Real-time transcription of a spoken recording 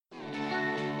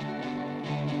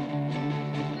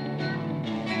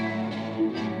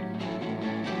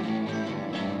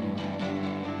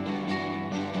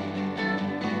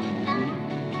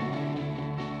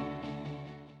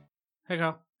Hey,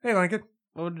 Kyle. Hey, Lincoln.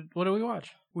 What did we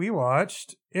watch? We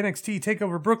watched NXT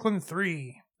TakeOver Brooklyn 3.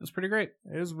 It was pretty great.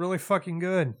 It was really fucking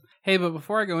good. Hey, but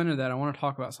before I go into that, I want to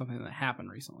talk about something that happened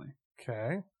recently.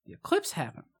 Okay. The eclipse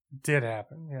happened. Did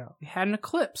happen, yeah. We had an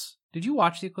eclipse. Did you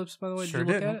watch the eclipse, by the way? Sure did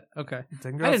you look didn't. at it? Okay.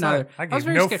 Didn't go I didn't outside. either. I was gave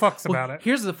very no scared. fucks Well, about it.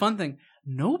 Here's the fun thing.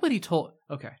 Nobody told...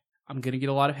 Okay, I'm going to get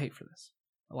a lot of hate for this.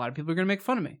 A lot of people are going to make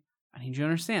fun of me. I need you to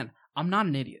understand. I'm not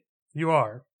an idiot. You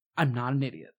are. I'm not an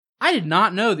idiot. I did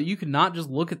not know that you could not just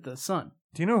look at the sun.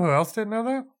 Do you know who else didn't know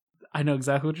that? I know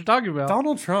exactly what you're talking about.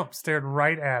 Donald Trump stared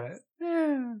right at it.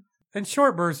 Yeah. In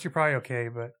short bursts, you're probably okay,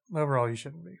 but overall, you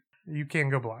shouldn't be. You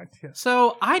can go blind, yes.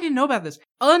 So I didn't know about this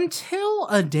until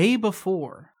a day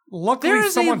before. Luckily, There is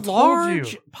a someone told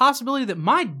large you. possibility that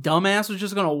my dumbass was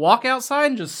just going to walk outside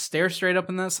and just stare straight up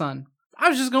in that sun. I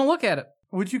was just going to look at it.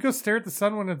 Would you go stare at the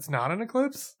sun when it's not an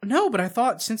eclipse? No, but I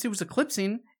thought since it was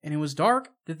eclipsing and it was dark,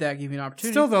 that gave you an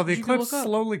opportunity. Still, though, the that you could eclipse look up.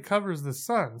 slowly covers the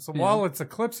sun. So Yeah. while it's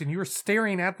eclipsing, you were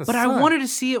staring at the But sun. I wanted to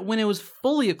see it when it was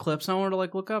fully eclipsed. I wanted to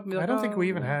look up and be like, I don't think we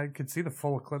even oh. could see the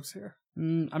full eclipse here.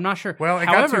 I'm not sure. Well, it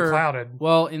got too However, clouded.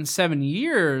 Well, in 7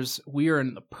 years, we are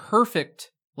in the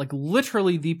perfect,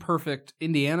 literally the perfect,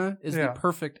 Indiana is Yeah. the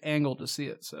perfect angle to see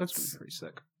it. So that's That's- pretty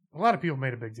sick. A lot of people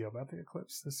made a big deal about the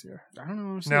eclipse this year. I don't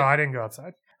know. No, I didn't go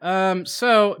outside.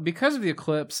 So because of the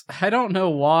eclipse, I don't know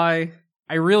why.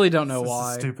 I really don't know This is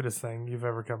why. the stupidest thing you've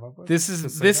ever come up with. This Just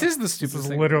is so this you know. is the stupidest This is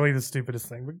thing. literally the stupidest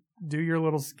thing. But do your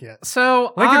little skit.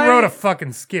 So Lincoln I wrote a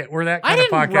fucking skit. We're that I kind of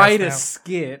didn't podcast write now. a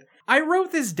skit. I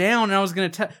wrote this down and I was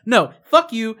going to tell... No,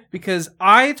 fuck you, because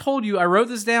I told you I wrote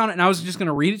this down and I was just going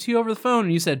to read it to you over the phone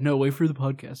and you said, no, wait for the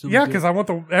podcast. It'll Yeah, be good." because I want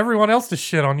everyone else to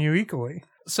shit on you equally.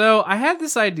 So I had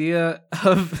this idea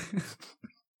of...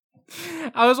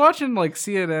 I was watching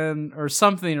CNN or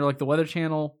something or the Weather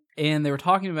Channel and they were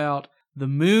talking about the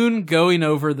moon going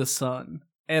over the sun.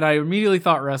 And I immediately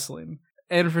thought wrestling.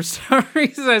 And for some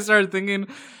reason, I started thinking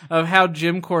of how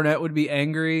Jim Cornette would be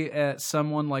angry at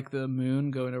someone like the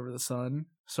moon going over the sun.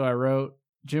 So I wrote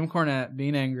Jim Cornette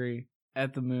being angry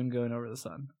at the moon going over the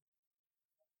sun.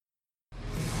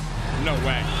 No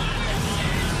way.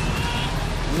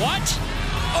 What?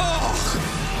 Oh!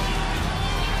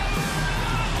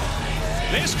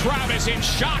 This crowd is in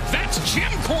shock. That's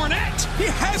Jim Cornette. He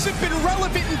hasn't been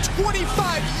relevant in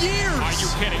 25 years. Are you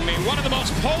kidding me? One of the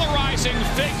most polarizing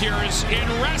figures in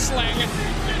wrestling.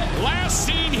 Last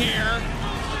seen here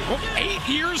 8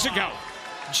 years ago.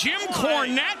 Jim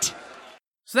Cornette.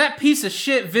 So that piece of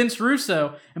shit, Vince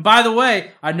Russo, and by the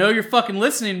way, I know you're fucking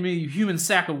listening to me, you human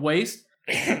sack of waste.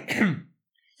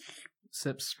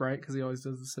 Sip Sprite, because he always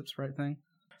does the sip Sprite thing.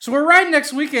 So we're riding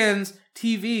next weekend's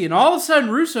TV, and all of a sudden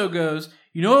Russo goes,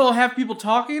 you know what'll have people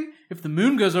talking? If the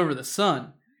moon goes over the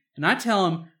sun. And I tell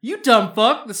him, you dumb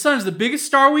fuck, the sun's the biggest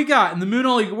star we got, and the moon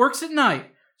only works at night.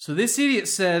 So this idiot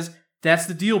says, that's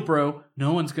the deal, bro.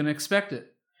 No one's gonna expect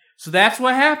it. So that's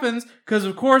what happens,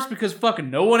 because fucking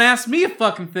no one asked me a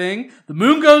fucking thing. The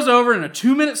moon goes over in a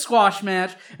 2-minute squash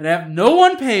match, and I have no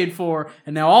one paid for,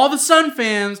 and now all the Sun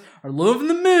fans are loving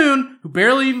the moon, who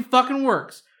barely even fucking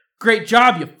works. Great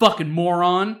job, you fucking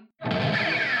moron.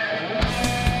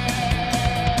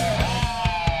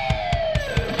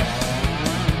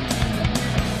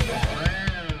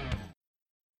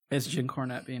 It's Jim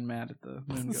Cornette being mad at the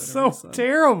moon. It's going over so the sun.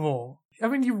 terrible. I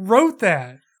mean, you wrote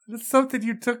that. It's something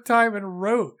you took time and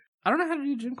wrote. I don't know how to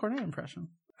do a Jim Cornette impression.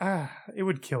 It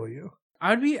would kill you.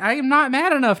 I am not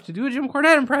mad enough to do a Jim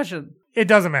Cornette impression. It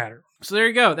doesn't matter. So there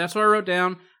you go. That's what I wrote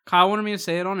down. Kyle wanted me to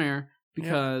say it on air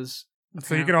because...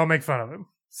 So you can all make fun of him.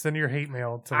 Send your hate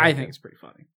mail to I Lincoln. think it's pretty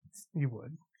funny. You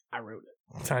would. I wrote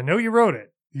it. I know you wrote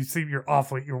it. You see,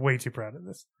 you're way too proud of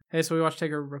this. Hey, so we watched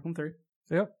TakeOver Brooklyn 3.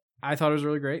 Yep. I thought it was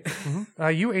really great.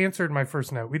 You answered my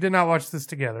first note. We did not watch this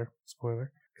together.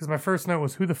 Spoiler. Because my first note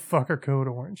was, who the fuck are Code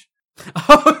Orange?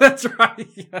 Oh, that's right.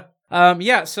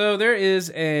 Yeah. So there is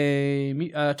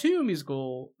two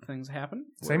musical things happen.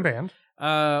 Same band.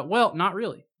 Well, not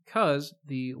really. Because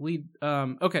the lead...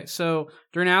 okay, so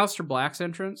during Aleister Black's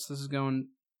entrance, this is going...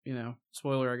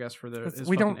 spoiler, I guess, for his There's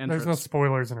entrance. no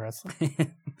spoilers in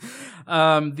wrestling.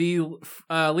 The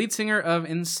lead singer of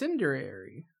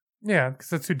Incendiary. Yeah, because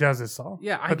that's who does this song.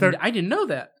 Yeah, I didn't know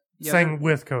that. Yeah, sang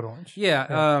with Code Orange.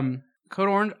 Yeah, Code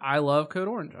Orange. I love Code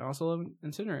Orange. I also love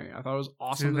Incendiary. I thought it was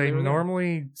awesome. Do that they were there.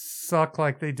 normally suck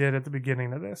like they did at the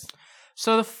beginning of this?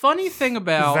 So the funny thing 'Cause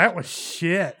about that was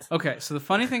shit. okay, so the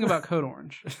funny thing about Code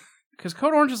Orange, because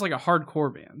Code Orange is like a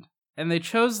hardcore band, and they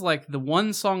chose the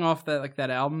one song off that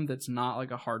album that's not like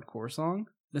a hardcore song.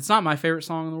 It's not my favorite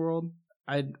song in the world.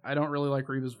 I don't really like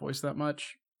Reba's voice that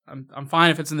much. I'm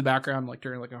fine if it's in the background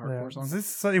during a hardcore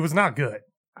song. It was not good.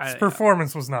 His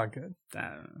performance was not good.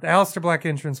 The Aleister Black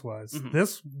entrance was. Mhm.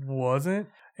 This wasn't.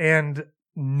 And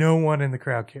no one in the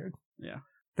crowd cared. Yeah.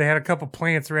 They had a couple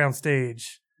plants around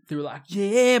stage, They were like,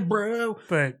 yeah, bro.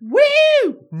 but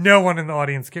Woo! no one in the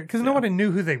audience cared because no one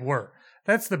knew who they were.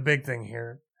 That's the big thing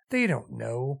here. They don't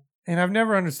know. And I've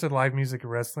never understood live music at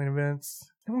wrestling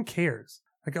events. No one cares.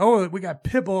 Like, oh, we got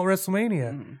Pitbull at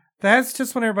WrestleMania. Mhm. That's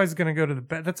just when everybody's going to go to the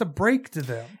bed. That's a break to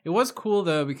them. It was cool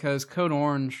though because Code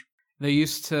Orange, they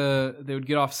would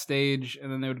get off stage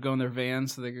and then they would go in their van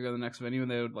so they could go to the next venue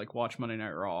and they would like watch Monday Night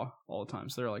Raw all the time.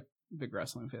 So they're like big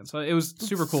wrestling fans. So it was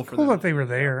super cool for them. Cool that they were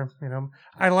there. You know,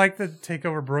 I like that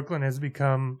TakeOver Brooklyn has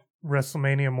become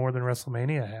WrestleMania more than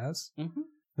WrestleMania has. Mm-hmm.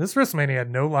 This WrestleMania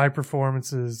had no live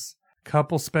performances,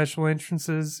 couple special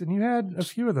entrances, and you had a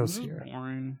few of those here.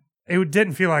 Boring. It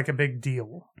didn't feel like a big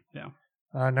deal. Yeah.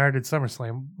 Neither did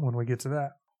SummerSlam when we get to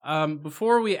that.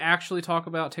 Before we actually talk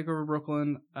about TakeOver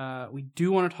Brooklyn, we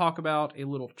do want to talk about a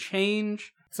little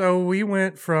change. So we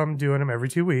went from doing them every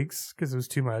 2 weeks because it was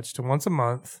too much to once a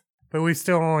month, but we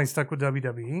still only stuck with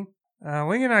WWE.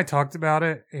 Ling and I talked about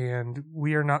it, and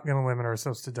we are not going to limit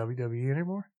ourselves to WWE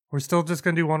anymore. We're still just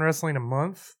going to do one wrestling a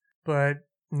month, but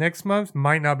next month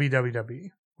might not be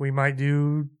WWE. We might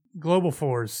do Global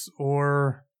Force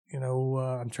or,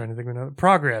 I'm trying to think of another.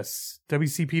 Progress,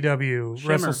 WCPW, Shimmer.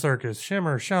 Wrestle Circus,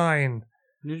 Shimmer, Shine.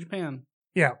 New Japan.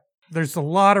 Yeah, there's a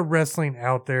lot of wrestling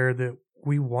out there that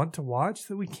we want to watch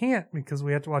that we can't because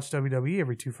we have to watch WWE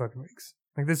every 2 fucking weeks.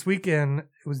 Like this weekend,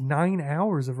 it was 9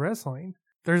 hours of wrestling.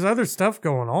 There's other stuff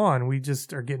going on. We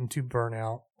just are getting too burnt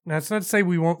out. Now, that's not to say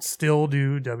we won't still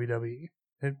do WWE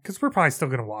because we're probably still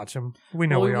going to watch them. We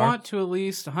know we are. want to at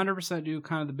least 100% do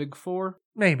kind of the big four.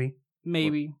 Maybe.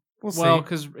 Maybe. We'll Well, see.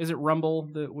 because is it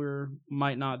Rumble that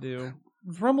might not do?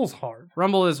 Rumble's hard,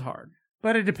 Rumble is hard.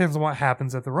 but it depends on what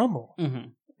happens at the Rumble.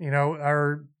 Mm-hmm.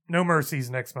 Our No Mercies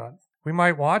next month. We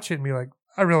might watch it and be like,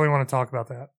 I really want to talk about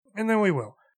that. And then we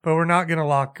will. But we're not going to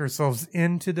lock ourselves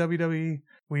into WWE.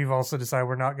 We've also decided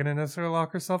we're not going to necessarily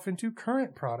lock ourselves into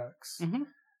current products. Mm-hmm.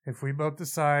 If we both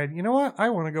decide, you know what, I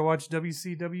want to go watch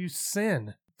WCW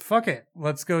Sin. Fuck it.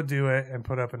 Let's go do it and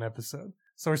put up an episode.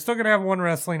 So we're still going to have one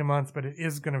wrestling a month, but it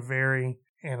is going to vary.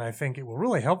 And I think it will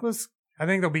really help us. I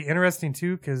think they'll be interesting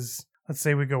too, because let's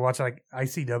say we go watch like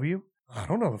ICW. I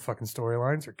don't know the fucking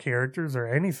storylines or characters or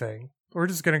anything. We're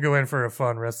just going to go in for a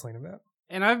fun wrestling event.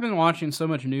 And I've been watching so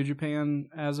much New Japan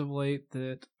as of late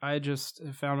that I just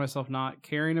have found myself not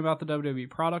caring about the WWE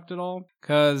product at all.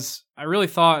 Because I really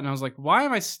thought, and I was like, why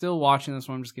am I still watching this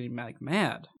when I'm just getting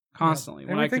mad constantly? Yeah.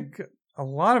 When And I think a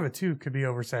lot of it too could be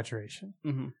oversaturation.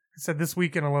 Mm-hmm. I said this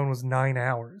weekend alone was 9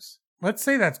 hours. Let's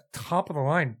say that's top of the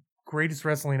line, greatest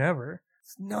wrestling ever.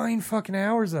 It's 9 fucking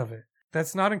hours of it.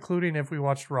 That's not including if we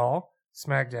watched Raw,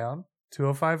 SmackDown,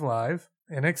 205 Live,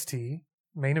 NXT,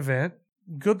 main event.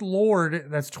 Good Lord,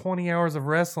 that's 20 hours of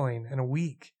wrestling in a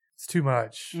week. It's too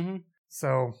much. Mm-hmm.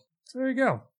 So there you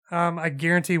go. I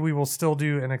guarantee we will still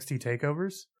do NXT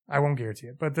takeovers. I won't guarantee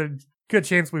it, but there's a good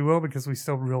chance we will because we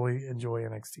still really enjoy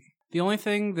NXT. The only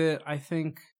thing that I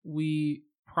think we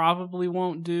probably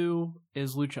won't do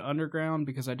is Lucha Underground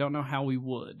because I don't know how we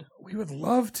would. We would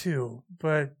love to,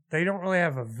 but they don't really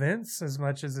have events as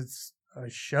much as it's a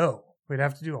show. We'd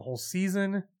have to do a whole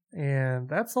season, and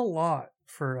that's a lot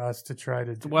for us to try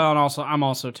to do. Well, and also, I'm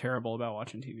also terrible about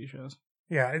watching TV shows.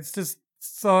 Yeah, it's just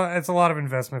it's a lot of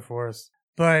investment for us.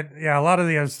 But yeah, a lot of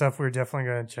the other stuff we're definitely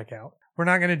going to check out. We're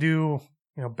not going to do,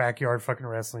 backyard fucking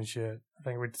wrestling shit. I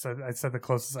think I said the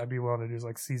closest I'd be willing to do is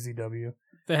like CZW.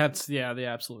 That's, the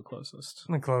absolute closest.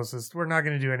 The closest. We're not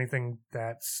going to do anything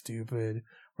that stupid.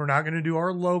 We're not going to do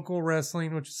our local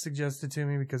wrestling, which is suggested to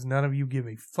me because none of you give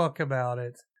a fuck about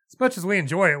it. As much as we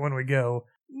enjoy it when we go,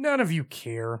 none of you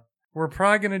care. We're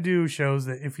probably going to do shows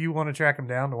that if you want to track them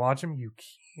down to watch them, you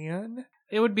can.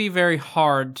 It would be very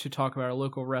hard to talk about our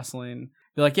local wrestling.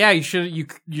 Be like, yeah, you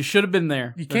should have been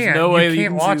there. You There's can't. no way you that can't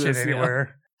can watch see it this,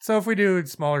 anywhere. So if we do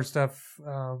smaller stuff,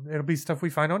 it'll be stuff we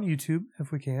find on YouTube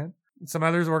if we can. Some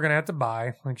others we're going to have to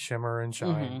buy, like Shimmer and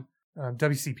Shine.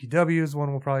 WCPW is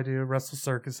one we'll probably do. Wrestle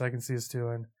Circus I can see us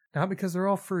doing. Not because they're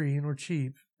all free and we're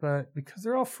cheap, but because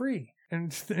they're all free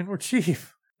and we're cheap.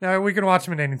 Now, we can watch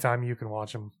them at any time. You can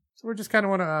watch them. So we just kind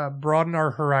of want to broaden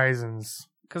our horizons.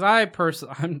 Because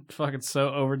I'm fucking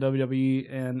so over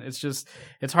WWE, and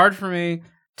it's hard for me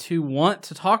to want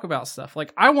to talk about stuff.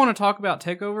 Like, I want to talk about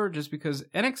TakeOver just because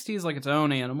NXT is like its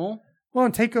own animal. Well,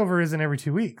 and TakeOver isn't every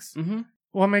 2 weeks. Mm-hmm.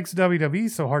 What makes WWE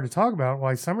so hard to talk about,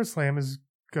 why SummerSlam is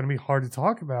going to be hard to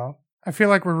talk about, I feel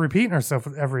like we're repeating ourselves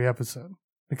with every episode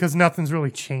because nothing's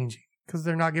really changing because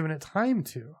they're not giving it time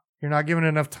to. You're not giving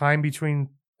enough time between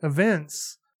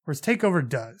events, whereas TakeOver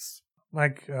does.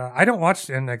 Like, I don't watch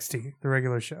NXT, the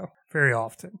regular show, very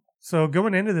often. So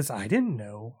going into this, I didn't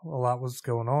know a lot was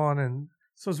going on. And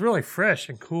so it's really fresh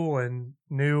and cool and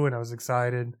new, and I was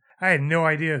excited. I had no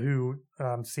idea who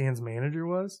Cien's manager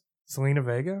was, Zelina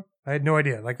Vega. I had no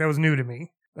idea. Like, that was new to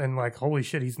me. And like, holy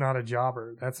shit, he's not a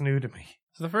jobber. That's new to me.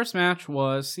 So the first match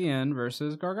was Cien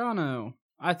versus Gargano.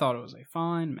 I thought it was a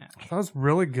fine match. That was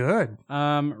really good.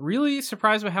 Really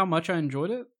surprised by how much I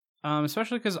enjoyed it.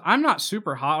 Especially because I'm not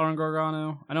super hot on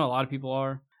Gargano. I know a lot of people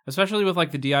are. Especially with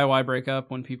like the DIY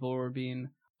breakup when people were being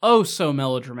so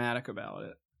melodramatic about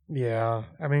it. Yeah.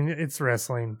 I mean, it's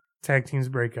wrestling. Tag teams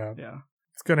break up. Yeah.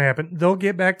 It's going to happen. They'll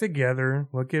get back together.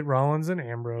 Look at Rollins and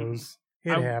Ambrose.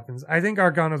 It happens. I think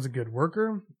Gargano's a good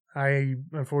worker. I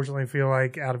unfortunately feel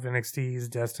like out of NXT, he's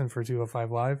destined for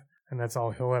 205 Live. And that's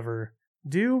all he'll ever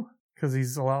do. Because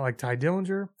he's a lot like Ty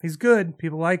Dillinger. He's good.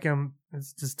 People like him. It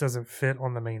just doesn't fit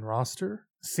on the main roster.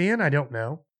 Cien, I don't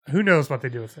know. Who knows what they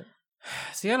do with it?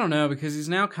 See, I don't know, because he's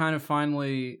now kind of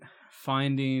finally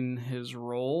finding his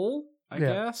role, I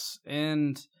guess.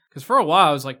 And because for a while,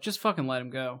 I was like, just fucking let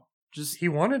him go. He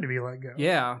wanted to be let go.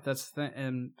 Yeah, that's the thing.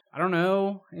 And I don't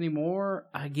know anymore.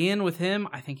 Again, with him,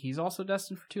 I think he's also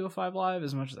destined for 205 Live,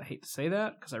 as much as I hate to say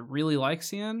that, because I really like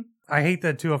Cien. I hate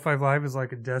that 205 Live is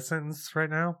like a death sentence right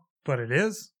now, but it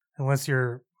is, unless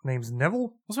your name's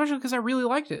Neville. Especially because I really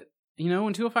liked it. You know,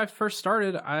 when 205 first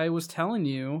started, I was telling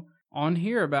you on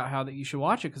here about how that you should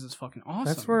watch it because it's fucking awesome.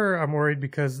 That's where I'm worried,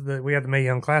 because we have the Mae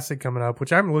Young Classic coming up,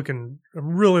 which I'm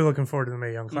really looking forward to the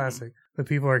Mae Young Classic. But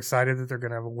people are excited that they're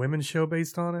going to have a women's show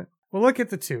based on it. Well, look at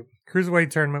the two. Cruiserweight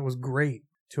tournament was great.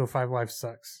 205 Live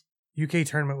sucks. UK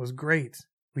tournament was great.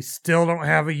 We still don't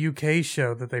have a UK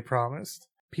show that they promised.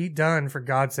 Pete Dunne, for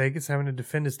God's sake, is having to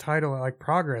defend his title at like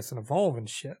Progress and Evolve and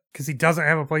shit, because he doesn't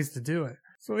have a place to do it.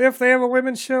 So if they have a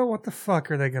women's show, what the fuck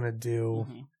are they going to do?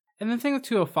 Mm-hmm. And the thing with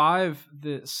 205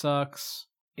 that sucks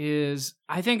is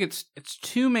I think it's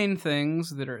two main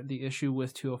things that are the issue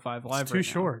with 205 Live. It's too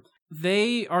short.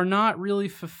 They are not really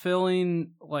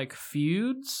fulfilling like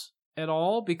feuds at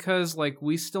all, because like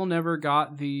we still never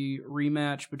got the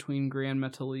rematch between Gran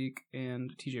Metalik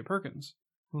and TJ Perkins.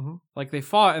 Mm-hmm. Like they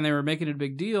fought and they were making it a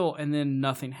big deal, and then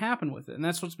nothing happened with it. And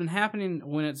that's what's been happening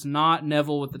when it's not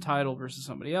Neville with the title versus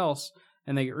somebody else,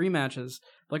 and they get rematches.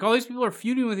 Like all these people are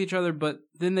feuding with each other, but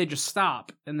then they just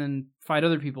stop and then fight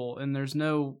other people, and there's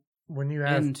no when you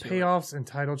have payoffs and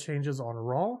title changes on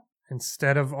Raw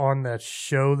instead of on that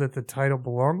show that the title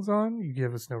belongs on, you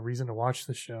give us no reason to watch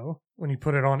the show. When you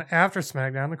put it on after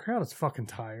SmackDown, the crowd is fucking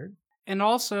tired. And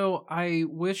also, I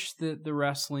wish that the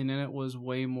wrestling in it was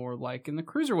way more like in the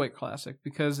Cruiserweight Classic,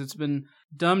 because it's been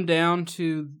dumbed down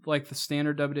to like the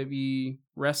standard WWE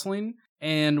wrestling.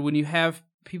 And when you have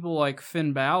people like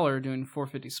Finn Balor doing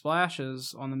 450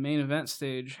 splashes on the main event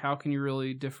stage, how can you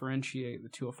really differentiate the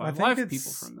 205 Live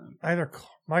people from them? Either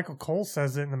Michael Cole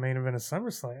says it in the main event of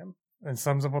SummerSlam and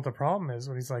sums up what the problem is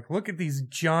when he's like, look at these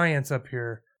giants up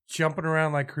here jumping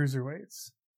around like cruiserweights.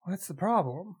 What's the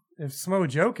problem? If Samoa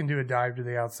Joe can do a dive to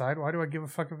the outside, why do I give a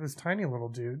fuck if this tiny little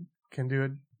dude can do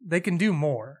it? They can do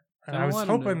more. And I was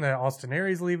hoping that Austin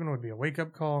Aries leaving would be a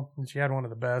wake-up call, and she had one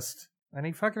of the best. And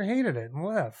he fucking hated it and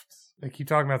left. They keep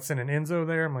talking about sending Enzo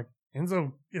there. I'm like,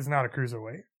 Enzo is not a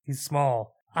cruiserweight. He's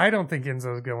small. I don't think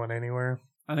Enzo's going anywhere.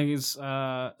 I think he's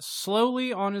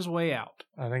slowly on his way out.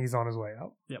 I think he's on his way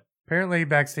out. Yep. Apparently,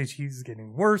 backstage, he's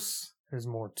getting worse. There's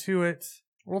more to it.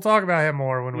 We'll talk about him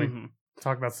more when we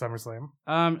talk about SummerSlam.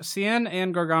 Cien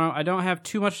and Gargano, I don't have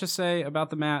too much to say about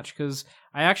the match, because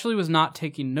I actually was not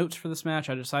taking notes for this match.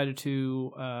 I decided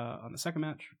to on the second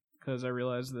match, because I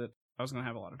realized that I was going to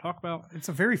have a lot to talk about. It's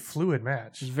a very fluid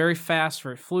match. It's very fast,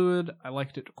 very fluid. I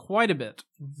liked it quite a bit.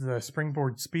 The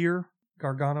springboard spear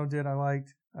Gargano did, I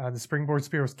liked. The springboard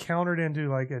spear was countered into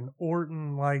like an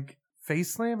Orton-like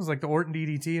face slam. It was like the Orton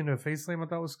DDT into a face slam. I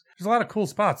thought there's a lot of cool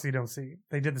spots you don't see.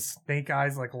 They did the snake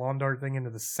eyes like lawn dart thing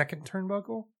into the second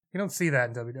turnbuckle. You don't see that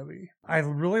in WWE. I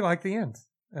really like the end.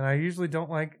 And I usually don't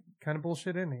like kind of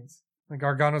bullshit endings. Like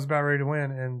Gargano's about ready to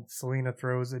win, and Selena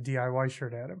throws a DIY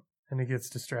shirt at him. And he gets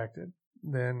distracted.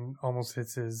 Then almost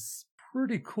hits his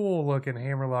pretty cool looking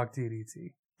hammerlock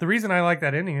DDT. The reason I like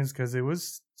that ending is because it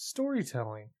was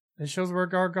storytelling. It shows where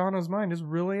Gargano's mind is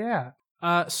really at.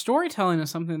 Storytelling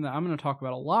is something that I'm going to talk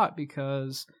about a lot,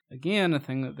 because, again, a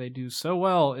thing that they do so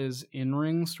well is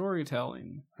in-ring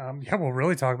storytelling. Yeah, we'll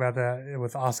really talk about that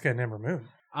with Asuka and Ember Moon.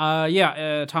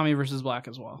 Tommy versus Black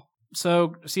as well.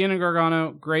 So, Cien and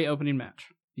Gargano, great opening match.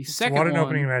 What an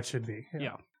opening match should be.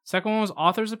 Yeah. Second one was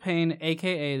Authors of Pain,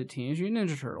 a.k.a. the Teenage Mutant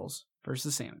Ninja Turtles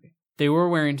versus Sanity. They were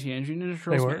wearing Teenage Mutant Ninja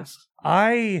Turtles masks.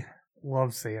 I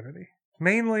love Sanity.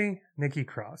 Mainly Nikki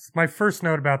Cross. My first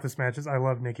note about this match is I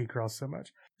love Nikki Cross so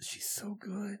much. She's so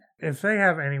good. If they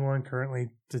have anyone currently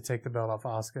to take the belt off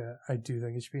Asuka, I do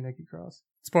think it should be Nikki Cross.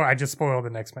 I just spoiled the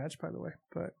next match, by the way.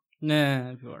 But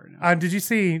Nah, people already know. did you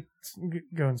see,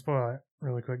 go and spoil it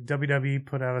really quick, WWE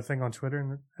put out a thing on Twitter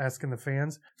and asking the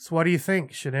fans, so what do you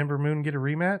think? Should Ember Moon get a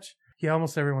rematch? Yeah,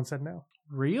 almost everyone said no.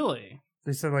 Really?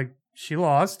 They said, like, she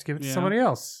lost, give it to Yeah. somebody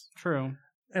else. True.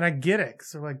 And I get it,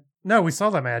 because they're like, no, we saw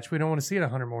that match. We don't want to see it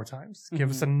 100 more times. Give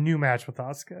us a new match with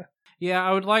Asuka. Yeah,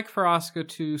 I would like for Asuka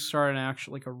to start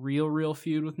a real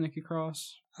feud with Nikki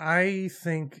Cross. I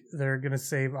think they're going to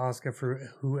save Asuka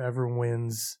for whoever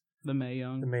wins The Mae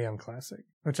Young. the Mae Young Classic.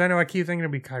 Which I know I keep thinking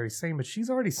it'll be Kairi Sane, but she's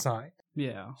already signed.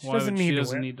 Yeah. She doesn't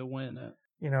need to win it.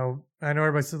 You know, I know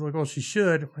everybody says, like, well, she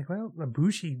should. I'm like, well,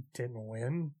 Ibushi didn't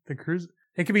win. It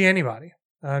could be anybody.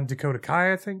 Dakota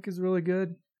Kai, I think, is really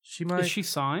good. She might. Is she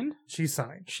signed? She's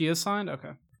signed. She is signed?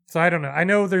 Okay. So I don't know. I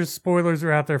know there's spoilers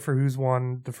are out there for who's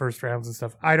won the first rounds and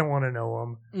stuff. I don't want to know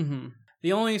them. Mm-hmm.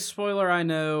 The only spoiler I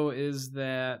know is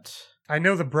that I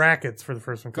know the brackets for the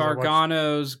first one.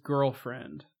 Gargano's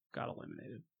girlfriend got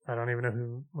eliminated. I don't even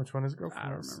know which one his girlfriend I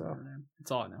don't is. remember her name.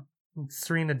 That's all I know.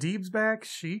 Serena Deeb's back.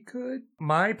 She could.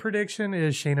 My prediction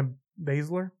is Shayna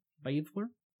Baszler, Baszler?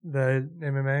 the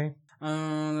MMA.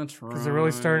 That's right. Because they're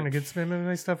really starting to get some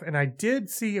MMA stuff. And I did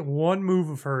see one move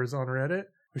of hers on Reddit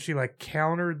where she like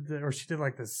countered or she did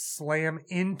like the slam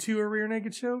into a rear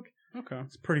naked choke. Okay.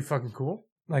 It's pretty fucking cool.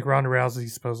 Like Ronda Rousey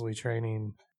supposedly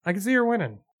training. I can see her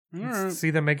winning. All right. See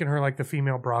them making her like the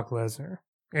female Brock Lesnar.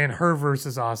 And her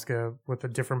versus Asuka with a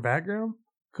different background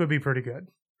could be pretty good.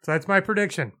 So that's my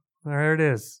prediction. There it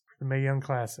is. The Mae Young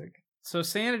Classic. So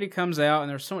Sanity comes out, and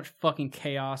there's so much fucking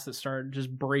chaos that started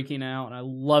just breaking out, and I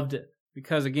loved it.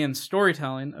 Because, again,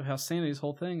 storytelling of how Sanity's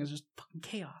whole thing is just fucking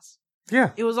chaos.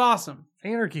 Yeah. It was awesome.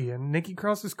 Anarchy. And Nikki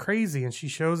Cross is crazy, and she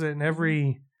shows it in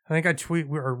every... I think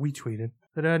we tweeted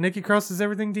that Nikki Cross is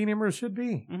everything Dean Ambrose should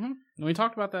be. Mm-hmm. And we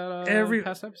talked about that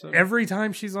past episode. Every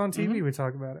time she's on TV, we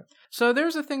talk about it. So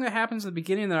there's a thing that happens at the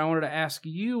beginning that I wanted to ask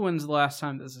you. When's the last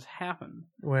time this has happened?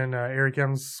 When Eric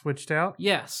Young switched out?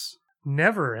 Yes.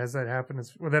 Never has that happened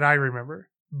that I remember.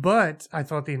 But I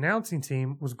thought the announcing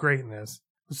team was great in this.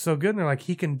 It was so good. And they're like,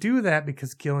 he can do that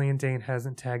because Killian Dane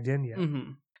hasn't tagged in yet.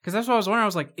 Mm-hmm. Because that's what I was wondering. I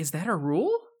was like, is that a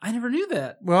rule? I never knew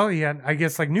that. Well, yeah, I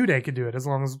guess like New Day could do it as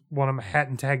long as one of them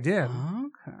hadn't tagged in.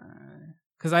 Okay.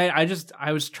 Because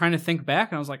I was trying to think back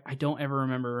and I was like, I don't ever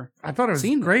remember. I thought it was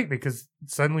seeing great because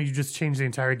suddenly you just changed the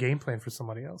entire game plan for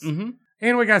somebody else. Mm-hmm.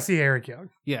 And we got to see Eric Young.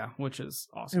 Yeah, which is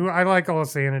awesome. Who I like all of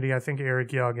Sanity. I think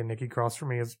Eric Young and Nikki Cross for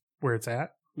me is where it's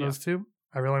at. Those two.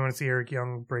 I really want to see Eric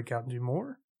Young break out and do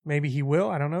more. Maybe he will.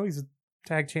 I don't know. He's a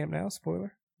tag champ now.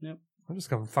 Spoiler. Yep. I'm just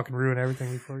going to fucking ruin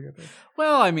everything before we get there.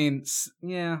 Well, I mean,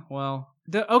 yeah, well.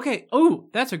 Okay. Oh,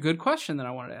 that's a good question that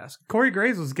I wanted to ask. Corey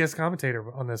Graves was guest commentator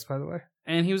on this, by the way.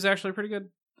 And he was actually pretty good.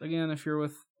 Again, if you're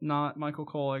with not Michael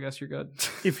Cole, I guess you're good.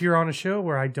 If you're on a show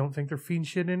where I don't think they're feeding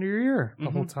shit into your ear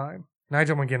the whole time.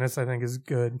 Nigel McGuinness, I think, is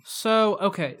good. So,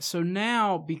 okay. So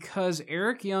now, because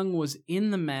Eric Young was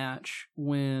in the match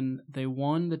when they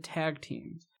won the tag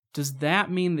teams, does that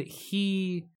mean that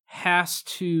he has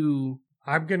to...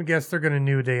 I'm going to guess they're going to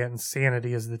New Day and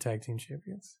Sanity as the tag team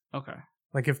champions. Okay.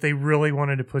 Like, if they really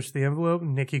wanted to push the envelope,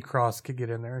 Nikki Cross could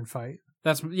get in there and fight.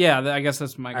 I guess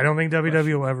that's my I don't think WWE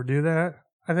question. will ever do that.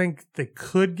 I think they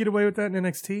could get away with that in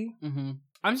NXT. Mm-hmm.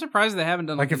 I'm surprised they haven't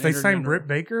done Like, if they signed intergender- Britt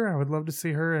Baker, I would love to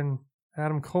see her and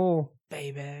Adam Cole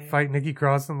Baby. fight Nikki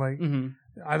Cross and, like,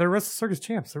 either Wrestle Circus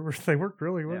champs. They worked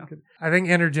really well. Yeah. I think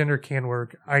intergender can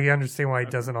work. I understand why he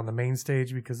doesn't on the main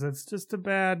stage because it's just a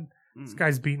bad... This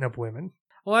guy's beating up women.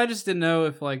 Well, I just didn't know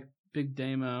if, like, Big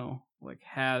Damo, like,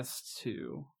 has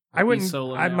to... I wouldn't...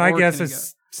 solo my guess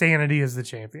is Sanity is the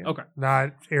champion. Okay.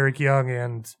 Not Eric Young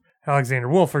and Alexander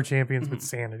Wolf are champions, but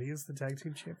Sanity is the tag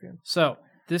team champion. So,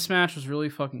 this match was really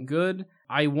fucking good.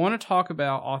 I want to talk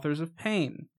about Authors of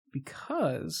Pain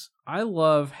because I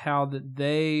love how that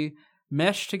they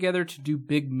mesh together to do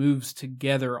big moves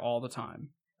together all the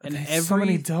time. And so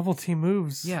many double team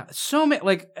moves. Yeah, so many.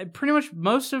 Like, pretty much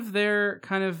most of their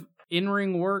kind of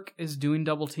in-ring work is doing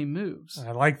double team moves. I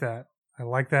like that. I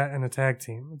like that in a tag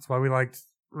team. That's why we liked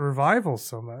Revival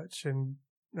so much. And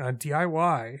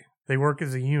DIY, they work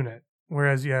as a unit.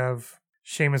 Whereas you have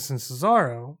Sheamus and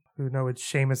Cesaro, who know it's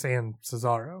Sheamus and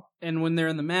Cesaro. And when they're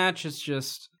in the match, it's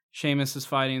just Sheamus is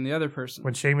fighting the other person.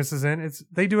 When Sheamus is in,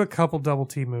 they do a couple double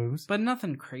team moves. But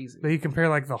nothing crazy. But you compare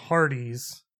like the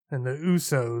Hardys and the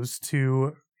Usos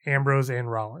to Ambrose and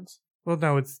Rollins. Well,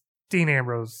 no, it's Dean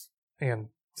Ambrose and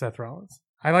Seth Rollins.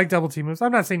 I like double team moves.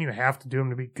 I'm not saying you have to do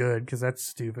them to be good because that's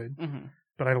stupid. Mm-hmm.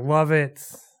 But I love it.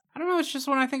 I don't know. It's just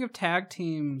when I think of tag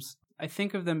teams, I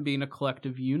think of them being a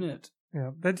collective unit.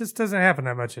 Yeah, that just doesn't happen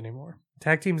that much anymore.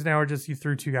 Tag teams now are just you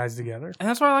threw two guys together. And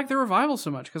that's why I like the Revival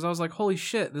so much, because I was like, holy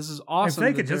shit, this is awesome. If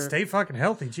they could just stay fucking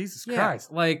healthy, Jesus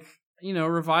Christ. Like,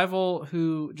 Revival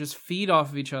who just feed off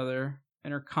of each other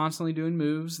and are constantly doing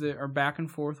moves that are back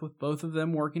and forth with both of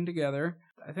them working together.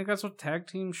 I think that's what tag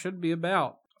teams should be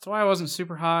about. That's why I wasn't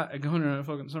super hot at going to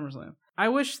fucking SummerSlam. I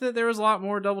wish that there was a lot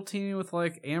more double teaming with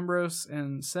like Ambrose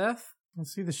and Seth. And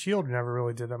see, the Shield never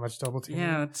really did that much double teaming.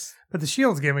 Yeah, but the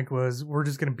Shield's gimmick was, we're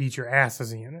just going to beat your ass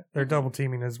as a unit. Their double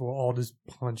teaming is, we'll all just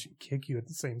punch and kick you at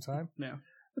the same time. Yeah.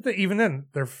 But even then,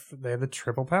 they have the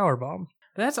triple power bomb.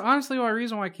 That's honestly the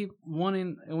reason why I keep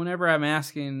wanting, whenever I'm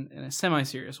asking in a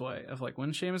semi-serious way, of like,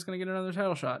 when Sheamus going to get another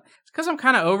title shot? It's because I'm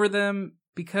kind of over them,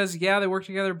 because, yeah, they work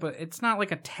together, but it's not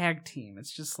like a tag team.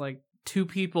 It's just like two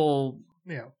people.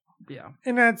 Yeah. Yeah.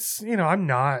 And that's,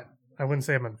 I wouldn't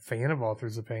say I'm a fan of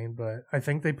Authors of Pain, but I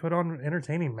think they put on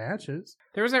entertaining matches.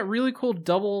 There was that really cool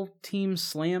double team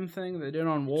slam thing they did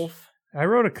on Wolf. I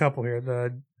wrote a couple here.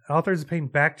 The Authors of Pain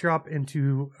backdrop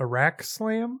into Iraq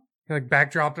slam. He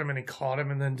backdropped him and he caught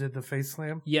him and then did the face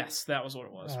slam. Yes, that was what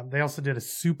it was. They also did a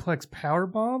suplex power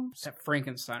bomb. That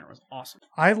Frankensteiner was awesome.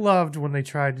 I loved when they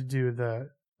tried to do the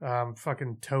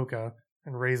fucking Toka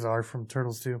and Razor from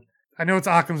Turtles 2. I know it's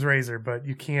Occam's Razor, but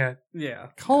you can't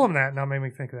call him that and not make me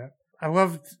think of that. I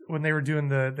loved when they were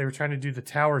trying to do the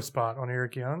tower spot on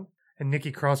Eric Young, and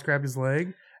Nikki Cross grabbed his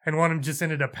leg, and one of them just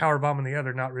ended up power bombing the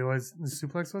other, not realize the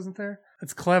suplex wasn't there.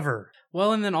 It's clever.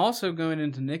 Well, and then also going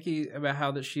into Nikki about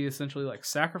how that she essentially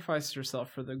sacrificed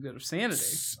herself for the good of Sanity.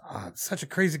 It's such a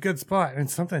crazy good spot, and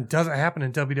something that doesn't happen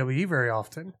in WWE very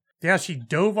often. Yeah, she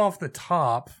dove off the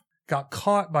top, got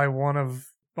caught by one of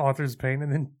Authors of Pain,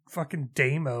 and then fucking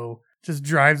Damo just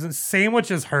drives and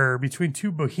sandwiches her between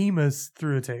two behemoths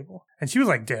through a table. And she was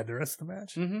dead the rest of the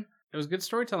match. Mm-hmm. It was good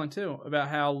storytelling too, about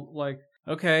how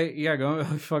okay, yeah, going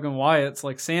with fucking Wyatt's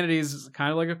Sanity's kind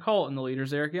of like a cult and the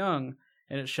leader's Eric Young.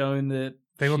 And it's showing that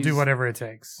they will do whatever it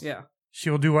takes. Yeah.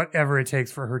 She will do whatever it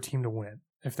takes for her team to win.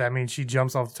 If that means she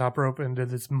jumps off the top rope into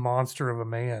this monster of a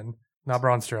man. Not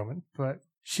Braun Strowman, but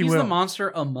He's the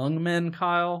monster among men,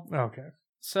 Kyle. Okay.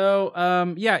 So,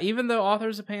 even though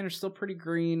Authors of Pain are still pretty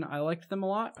green, I liked them a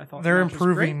lot. I thought they're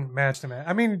improving match to match.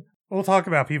 I mean, we'll talk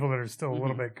about people that are still a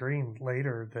little bit green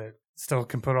later that still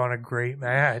can put on a great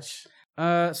match.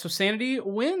 So Sanity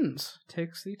wins,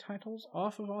 takes the titles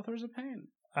off of Authors of Pain.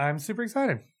 I'm super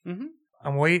excited. Mm-hmm.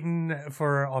 I'm waiting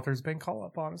for Authors of Pain call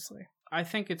up, honestly. I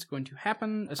think it's going to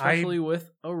happen, especially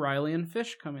with O'Reilly and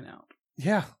Fish coming out.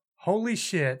 Yeah. Holy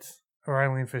shit.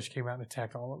 O'Reilly and Fish came out and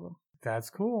attacked all of them.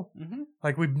 That's cool.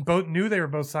 Mm-hmm. We both knew they were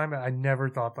both signed, but I never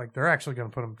thought they're actually going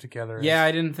to put them together. Yeah,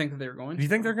 I didn't think that they were going to. Do you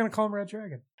think they're going to call him Red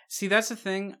Dragon? See, that's the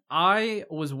thing. I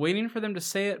was waiting for them to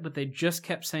say it, but they just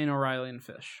kept saying O'Reilly and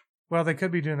Fish. Well, they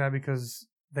could be doing that because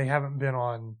they haven't been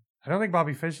on... I don't think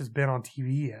Bobby Fish has been on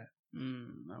TV yet.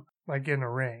 No. In a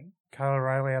ring. Kyle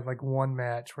O'Reilly had one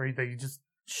match where they just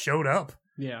showed up.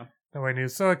 Yeah. Nobody knew.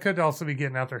 So it could also be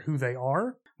getting out there who they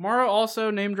are. Mara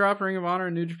also name dropped Ring of Honor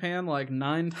and New Japan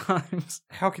 9 times.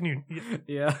 How can you?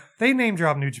 Yeah. They name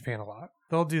drop New Japan a lot.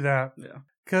 They'll do that. Yeah.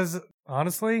 Because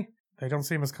honestly, they don't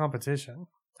see them as competition.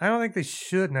 I don't think they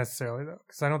should necessarily though.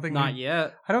 Because I don't think not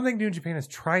yet. I don't think New Japan is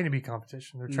trying to be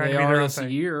competition. They're trying to be their own this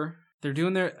thing. Year. They're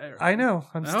doing their. I know.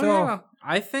 I'm still. Yeah.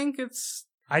 I think it's.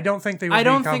 I don't think they. Would I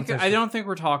don't be competition. think. I don't think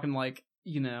we're talking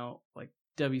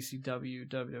WCW,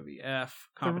 WWF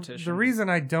competition. The reason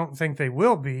I don't think they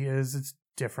will be is it's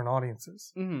different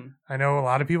audiences. Mm-hmm. I know a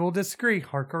lot of people will disagree.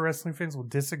 Hardcore wrestling fans will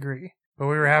disagree. But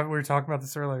we were talking about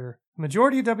this earlier. The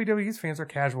majority of WWE's fans are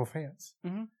casual fans.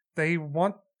 Mm-hmm. They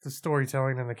want the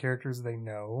storytelling and the characters they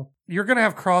know. You're going to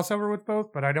have crossover with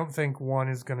both, but I don't think one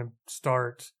is going to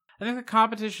start... I think the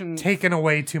competition... taking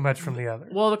away too much from the other.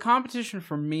 Well, the competition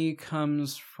for me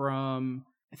comes from,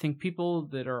 I think, people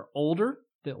that are older,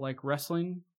 that like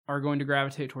wrestling, are going to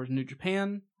gravitate towards New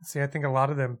Japan. See, I think a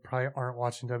lot of them probably aren't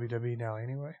watching WWE now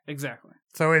anyway. Exactly.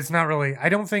 So it's not really... I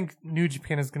don't think New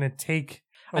Japan is going to take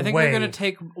away... I think they're going to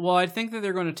take... Well, I think that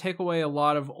they're going to take away a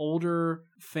lot of older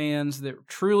fans that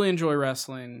truly enjoy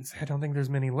wrestling. I don't think there's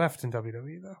many left in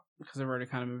WWE, though. Because they've already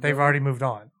kind of moved They've over. already moved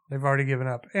on. They've already given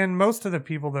up. And most of the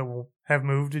people that will have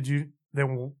moved,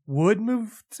 that would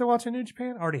move to watch a New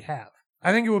Japan already have.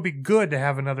 I think it would be good to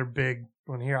have another big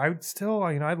one here. I would still,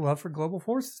 I'd love for Global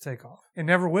Force to take off. It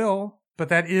never will, but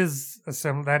that is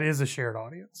a shared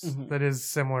audience. Mm-hmm. That is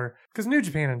similar. Because New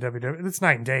Japan and WWE, it's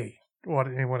night and day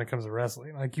when it comes to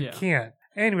wrestling. You can't.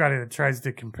 Anybody that tries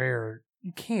to compare,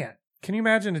 you can't. Can you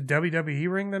imagine a WWE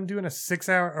ring, them doing a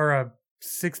 6-hour or a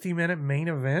 60-minute main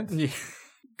event? Yeah.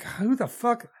 God, who the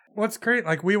fuck? what's great,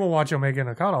 like we will watch Omega and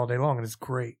Okada all day long, and it's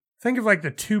great. Think of like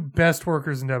the two best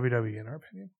workers in WWE, in our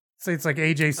opinion. Say it's like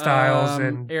AJ Styles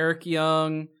and Eric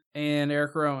Young and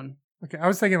Eric Rowan. Okay, I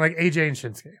was thinking like AJ and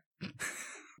Shinsuke,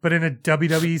 but in a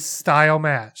WWE style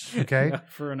match. Okay,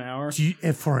 for an hour.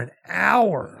 For an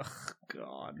hour. Ugh,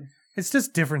 God, it's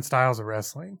just different styles of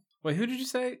wrestling. Wait, who did you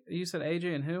say? You said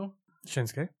AJ and who?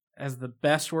 Shinsuke As the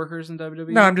best workers in WWE.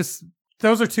 No, I'm just.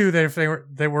 Those are two that if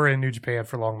they were in New Japan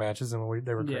for long matches and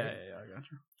they were great. Yeah, I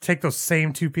got you. Take those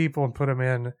same two people and put them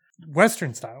in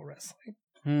Western style wrestling.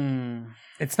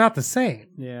 It's not the same.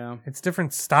 Yeah. It's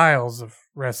different styles of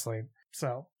wrestling.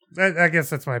 So I guess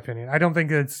that's my opinion. I don't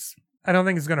think it's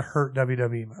going to hurt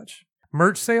WWE much.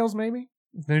 Merch sales, maybe?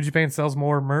 New Japan sells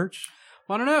more merch.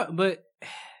 Well, I don't know, but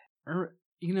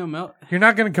you know, you're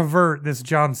not going to convert this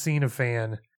John Cena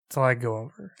fan till I go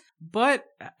over. But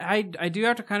I do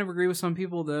have to kind of agree with some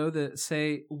people, though, that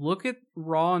say, look at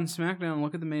Raw and SmackDown,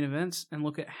 look at the main events, and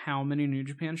look at how many New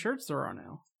Japan shirts there are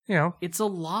now. You know. It's a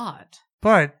lot.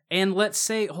 But. And let's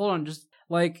say, hold on, just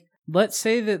like, let's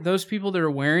say that those people that are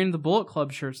wearing the Bullet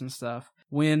Club shirts and stuff,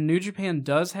 when New Japan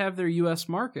does have their U.S.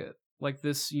 market, like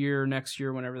this year, next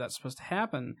year, whenever that's supposed to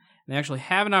happen, and they actually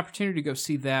have an opportunity to go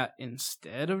see that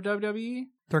instead of WWE.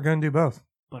 They're going to do both.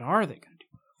 But are they going to do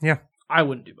both? Yeah. I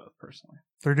wouldn't do both, personally.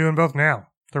 They're doing both now.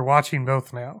 They're watching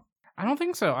both now. I don't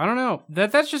think so. I don't know.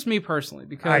 That's just me personally.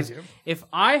 Because if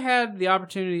I had the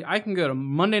opportunity, I can go to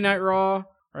Monday Night Raw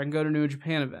or I can go to New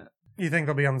Japan event. You think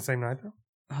they'll be on the same night, though?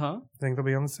 Huh? Think they'll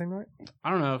be on the same night?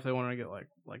 I don't know if they want to get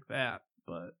like that,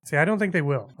 but... See, I don't think they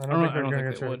will. I don't think they're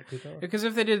going to get that. Because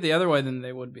if they did it the other way, then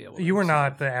they would be able to. You were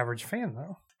not the average fan,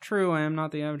 though. True, I am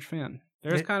not the average fan.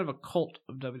 There's kind of a cult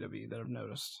of WWE that I've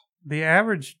noticed. The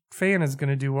average fan is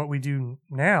going to do what we do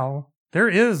now. There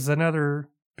is another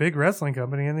big wrestling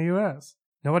company in the U.S.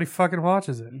 Nobody fucking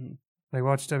watches it. Mm-hmm. They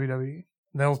watch WWE.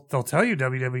 They'll tell you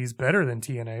WWE is better than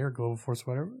TNA or Global Force,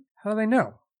 whatever. How do they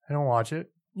know? They don't watch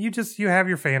it. You have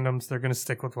your fandoms. They're going to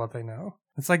stick with what they know.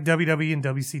 It's like WWE and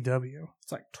WCW.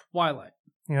 It's like Twilight.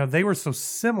 You know, they were so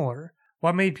similar.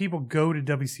 What made people go to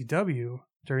WCW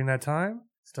during that time?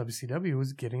 WCW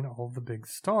was getting all the big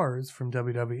stars from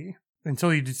WWE.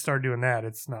 Until you start doing that,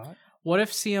 it's not. What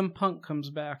if CM Punk comes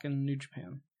back in New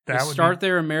Japan? They start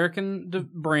their American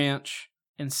branch,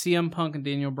 and CM Punk and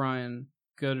Daniel Bryan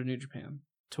go to New Japan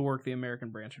to work the American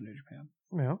branch of New Japan.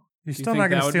 Yeah, you're still not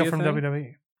going to steal from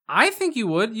WWE. I think you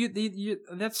would.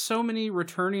 That's so many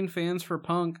returning fans for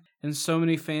Punk and so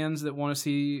many fans that want to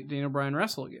see Daniel Bryan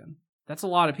wrestle again. That's a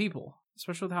lot of people,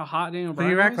 especially with how hot Daniel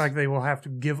Bryan is. But you act like they will have to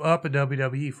give up a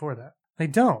WWE for that. They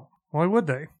don't. Why would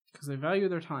they? Because they value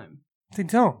their time. They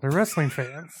don't. They're wrestling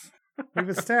fans. We've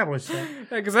established that.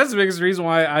 Yeah, because that's the biggest reason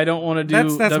why I don't want to do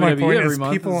that's WWE my point, every is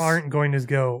month. People aren't going to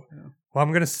go, well,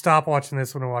 I'm going to stop watching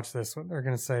this one and watch this one. They're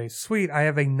going to say, sweet, I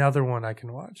have another one I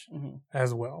can watch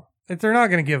as well. If they're not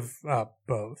going to give up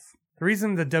both. The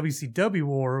reason the WCW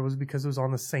war was because it was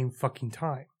on the same fucking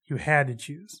time. You had to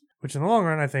choose. Which in the long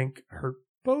run, I think, hurt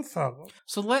both of them.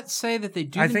 So let's say that they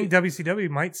do... I think WCW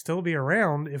might still be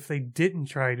around if they didn't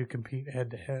try to compete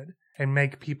head-to-head and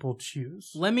make people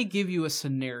choose. Let me give you a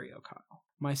scenario, Kyle.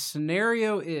 My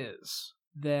scenario is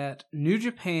that New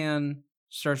Japan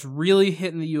starts really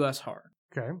hitting the U.S. hard.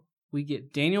 Okay. We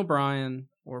get Daniel Bryan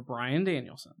or Bryan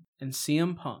Danielson and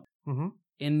CM Punk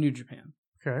in New Japan.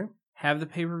 Okay. Have the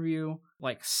pay-per-view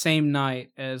like same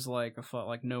night as like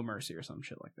No Mercy or some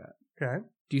shit like that. Okay.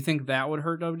 Do you think that would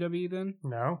hurt WWE then?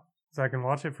 No, because I can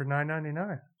watch it for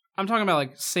 $9.99. I'm talking about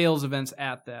like sales events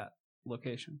at that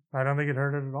location. I don't think it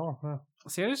hurt it at all. No.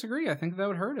 See, I disagree. I think that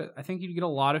would hurt it. I think you'd get a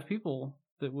lot of people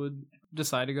that would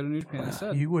decide to go to New Japan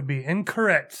instead. You would be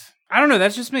incorrect. I don't know.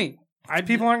 That's just me.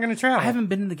 People aren't going to travel. I haven't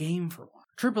been in the game for a while.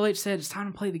 Triple H said it's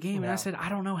time to play the game, and I said I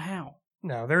don't know how.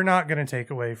 No, they're not going to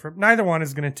take away from... Neither one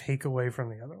is going to take away from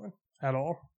the other one at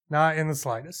all. Not in the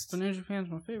slightest. But New Japan's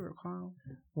my favorite, Kyle.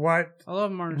 What I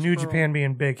love Martin New Sproul. Japan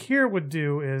being big here would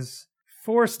do is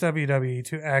force WWE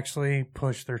to actually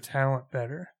push their talent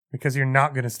better. Because you're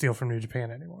not going to steal from New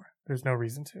Japan anymore. There's no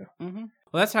reason to. Mm-hmm.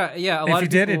 Well, that's how... Yeah, a lot if of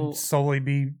you people... did, it'd solely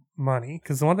be money.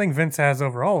 Because the one thing Vince has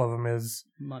over all of them is...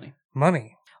 Money.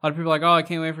 A lot of people are like, oh, I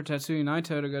can't wait for Tetsuya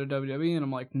Naito to go to WWE. And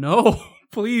I'm like, no,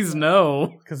 please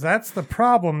no. Because that's the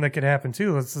problem that could happen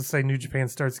too. Let's just say New Japan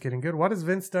starts getting good. What has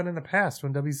Vince done in the past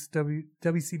when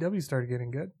WCW started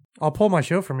getting good? I'll pull my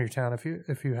show from your town if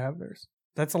you have theirs.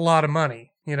 That's a lot of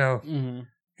money, you know. Mm-hmm.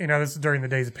 You know, this is during the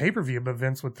days of pay-per-view, but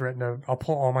Vince would threaten to, I'll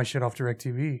pull all my shit off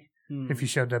DirecTV if you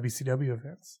show WCW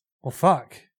events. Well,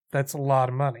 fuck. That's a lot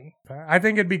of money. I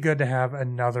think it'd be good to have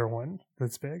another one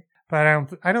that's big. But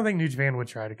I don't think New Japan would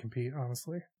try to compete,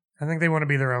 honestly. I think they want to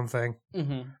be their own thing.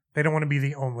 Mm-hmm. They don't want to be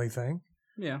the only thing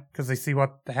Yeah. because they see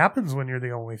what happens when you're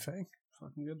the only thing.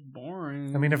 Fucking gets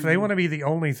boring. I mean, if they want to be the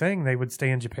only thing, they would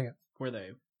stay in Japan, where they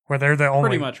where they're the only.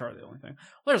 pretty much are the only thing.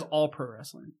 Well, there's all pro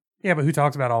wrestling. Yeah, but who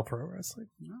talks about all pro wrestling?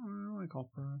 No, I don't like all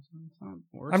pro wrestling. It's not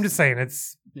worse. I'm just saying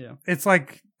Yeah. it's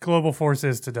like Global Force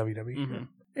is to WWE. Mhm.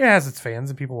 It has its fans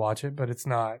and people watch it, but it's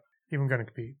not even going to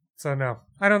compete. So no,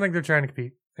 I don't think they're trying to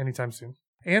compete anytime soon.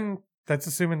 And that's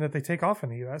assuming that they take off in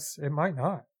the US. It might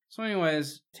not. So,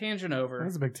 anyways, tangent over.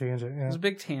 That's a big tangent. It Yeah. was a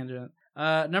big tangent.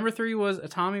 Number 3 was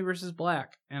Atami versus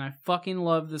Black, and I fucking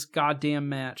love this goddamn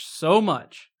match so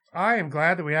much. I am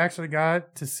glad that we actually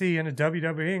got to see in a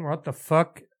WWE what the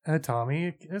fuck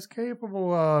Atami is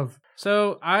capable of.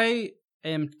 So I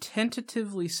am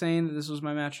tentatively saying that this was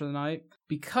my match of the night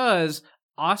because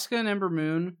Asuka and Ember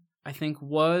Moon, I think,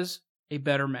 was a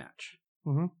better match.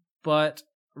 Mm-hmm. But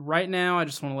right now, I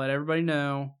just want to let everybody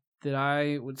know that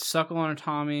I would suckle on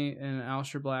Atami and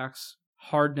Aleister Black's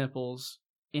hard nipples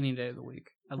any day of the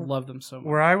week. I love them so much.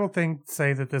 Where I will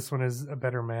say that this one is a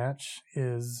better match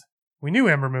is we knew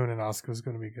Ember Moon and Asuka was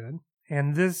going to be good.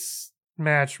 And this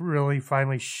match really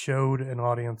finally showed an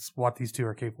audience what these two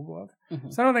are capable of.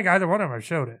 Mhm. So I don't think either one of them have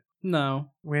showed it.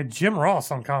 No. We had Jim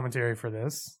Ross on commentary for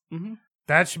this. Mhm.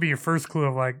 That should be your first clue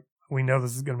of like, we know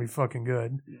this is going to be fucking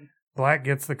good. Black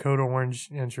gets the Code Orange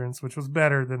entrance, which was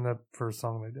better than the first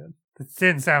song they did. It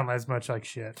didn't sound as much like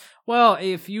shit. Well,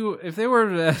 if they were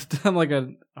to have done like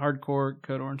a hardcore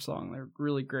Code Orange song, they're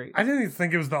really great. I didn't even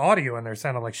think it was the audio in there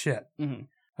sounded like shit. Mhm.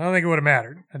 I don't think it would have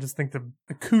mattered. I just think the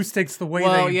acoustics, the way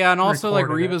Well, they yeah, and also like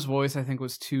recorded it. Reba's voice, I think,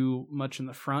 was too much in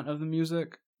the front of the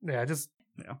music. Yeah, just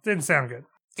Yeah. didn't sound good.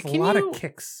 It's a Can lot you- of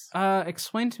kicks.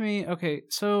 Explain to me. Okay,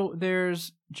 so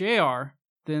there's JR,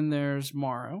 then there's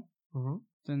Morrow, hmm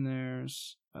then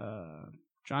there's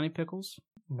Johnny Pickles,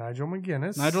 Nigel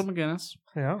McGuinness. Nigel McGuinness.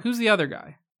 Yeah. Who's the other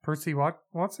guy? Percy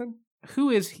Watson. Who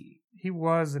is he? He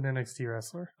was an NXT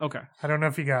wrestler. Okay. I don't know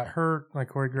if he got hurt like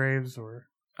Corey Graves or.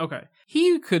 Okay.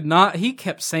 He could not. He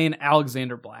kept saying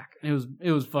Alexander Black. It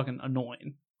was fucking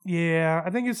annoying. Yeah, I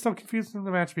think he was still confused in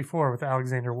the match before with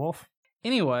Alexander Wolf.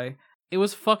 Anyway, it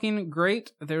was fucking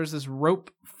great. There was this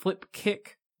rope flip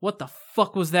kick. What the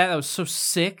fuck was that? That was so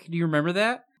sick. Do you remember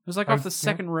that? It was like off the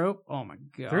second rope. Oh my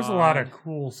god. There's a lot of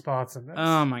cool spots in this.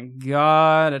 Oh my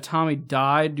god. Atami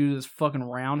died due to this fucking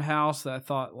roundhouse that I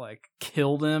thought like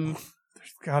killed him.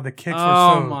 God, the kicks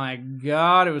Oh were so. my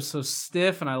god. It was so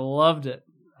stiff and I loved it.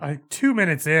 2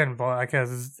 minutes in, Black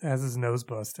has his nose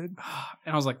busted.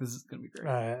 And I was like, this is going to be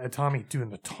great. Tommy doing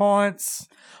the taunts.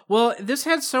 Well, this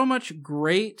had so much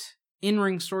great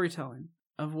in-ring storytelling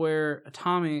of where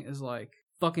Atami is like,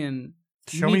 fucking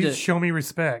Show me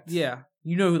respect. Yeah,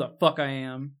 you know who the fuck I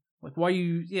am. Like, why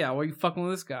you fucking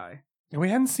with this guy? And we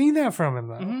hadn't seen that from him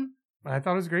though. Mm-hmm. I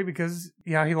thought it was great because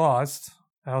he lost.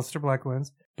 Aleister Black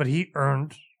wins, but he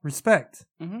earned respect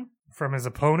Mm-hmm. from his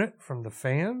opponent, from the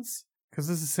fans. Because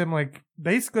this is him like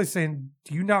basically saying,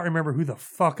 "Do you not remember who the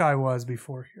fuck I was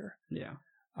before here? Yeah,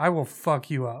 I will fuck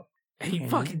you up." he And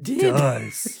fucking he did.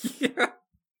 does. Yeah.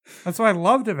 That's what I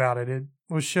loved about it. It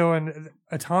was showing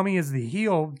Atami as the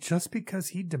heel just because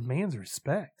he demands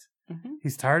respect. Mm-hmm.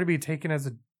 He's tired of being taken as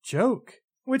a joke,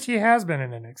 which he has been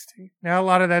in NXT. Now, a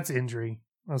lot of that's injury,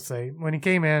 I'll say. When he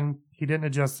came in, he didn't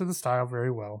adjust to the style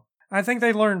very well. I think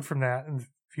they learned from that in the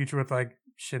future with like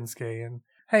Shinsuke. And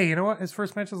hey, you know what? His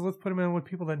first match was let's put him in with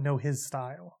people that know his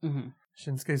style. Mm-hmm.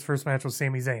 Shinsuke's first match was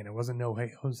Sami Zayn. It wasn't No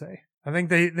Hey Jose. I think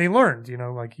they learned,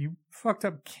 like you fucked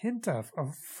up Kenta.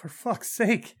 Oh, for fuck's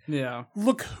sake. Yeah.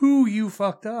 Look who you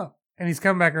fucked up. And he's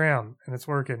come back around and it's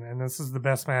working. And this is the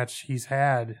best match he's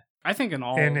had I think in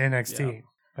all in NXT. Yeah.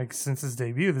 Like since his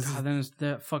debut. This God, is then there's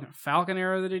that fucking Falcon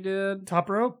arrow that he did.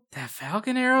 top rope. That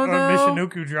Falcon arrow Or though.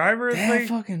 Michinoku driver. It's That like,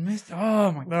 fucking missed.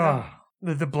 Oh my god.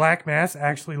 the black mask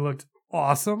actually looked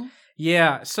awesome.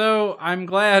 Yeah. So I'm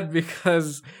glad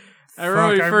because I remember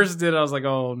when he first did it, I was like,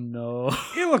 oh no.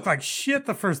 It looked like shit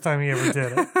the first time he ever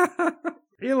did it.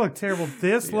 It looked terrible.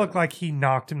 This looked like he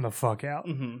knocked him the fuck out.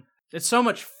 Mm-hmm. It's so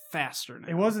much faster now.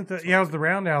 It wasn't it was the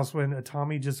roundhouse when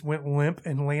Tommy just went limp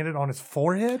and landed on his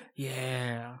forehead.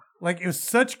 Yeah. Like, it was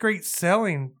such great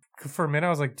selling. For a minute, I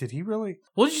was like, did he really?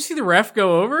 Well, did you see the ref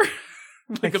go over?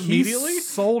 like he immediately?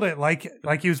 sold it like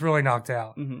he was really knocked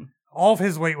out. Mm-hmm. All of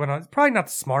his weight went on. It's probably not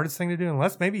the smartest thing to do,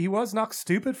 unless maybe he was knocked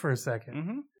stupid for a second.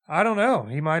 Mm-hmm. I don't know.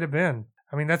 He might have been.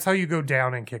 I mean, that's how you go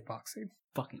down in kickboxing.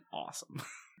 Fucking awesome.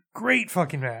 Great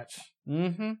fucking match.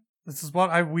 Mm-hmm. This is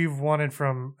what we've wanted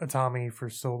from Atami for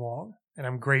so long. And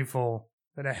I'm grateful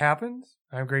that it happened.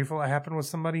 I'm grateful it happened with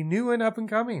somebody new and up and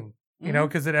coming. You know,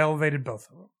 because it elevated both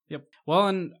of them. Yep. Well,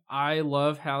 and I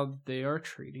love how they are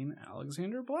treating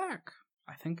Alexander Black.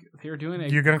 I think they're doing a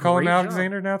You're going to call him great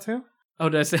Alexander job. now, too? Oh,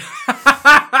 did I say?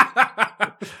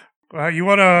 You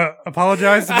want to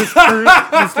apologize to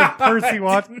Mr. Percy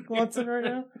Watson right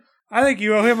now? I think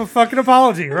you owe him a fucking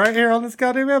apology right here on this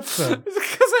goddamn episode. It's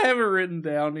because I have it written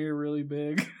down here really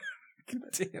big.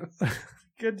 Damn.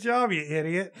 Good job, you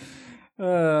idiot.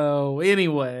 Oh,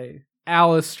 anyway,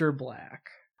 Aleister Black.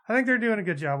 I think they're doing a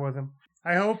good job with him.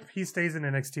 I hope he stays in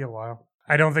NXT a while.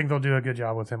 I don't think they'll do a good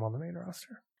job with him on the main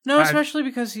roster. No, especially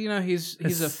because he's a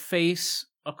It's- face,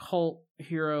 a cult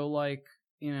hero like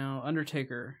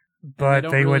Undertaker. But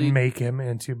don't they would really- make him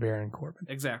into Baron Corbin.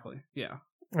 Exactly. Yeah.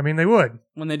 I mean, they would.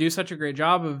 When they do such a great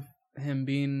job of him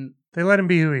being They let him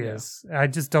be who he Yeah. is. I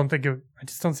just don't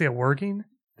see it working.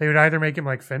 They would either make him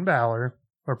like Finn Balor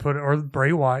or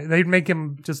Bray Wyatt. They'd make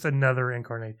him just another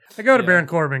incarnate. I go to Yeah. Baron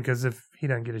Corbin because if he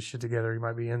doesn't get his shit together, he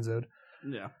might be Enzo'd.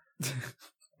 yeah.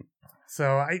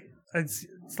 So it's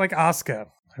like Asuka.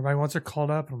 Everybody wants her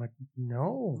called up, and I'm like,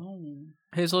 no.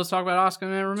 Hey, so let's talk about Asuka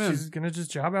and Ember Moon. She's gonna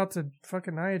just job out to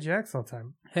fucking Nia Jax all the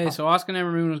time. Hey, so Asuka and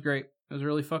Ember Moon was great. It was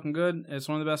really fucking good. It's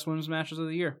one of the best women's matches of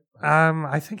the year.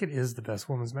 I think it is the best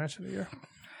women's match of the year.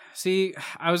 See,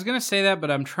 I was gonna say that, but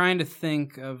I'm trying to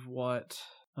think of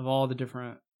all the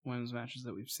different women's matches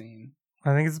that we've seen.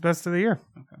 I think it's the best of the year.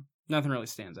 Okay. Nothing really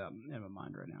stands out in my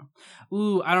mind right now.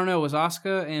 Ooh, I don't know. Was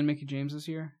Asuka and Mickie James this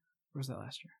year? Or was that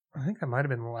last year? I think that might have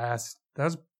been last.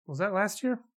 Was that last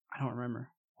year? I don't remember.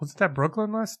 Was that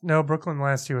Brooklyn last? No, Brooklyn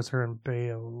last year was her and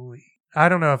Bailey. I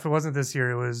don't know if it wasn't this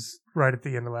year. It was right at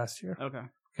the end of last year. Okay.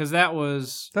 Because that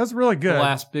was That was really good. the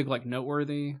last big,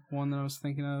 noteworthy one that I was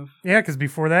thinking of. Yeah, because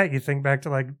before that, you think back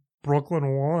to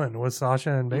Brooklyn 1 with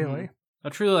Sasha and Bailey. A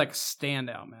truly,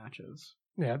 standout matches.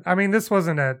 Yeah, I mean, this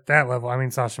wasn't at that level. I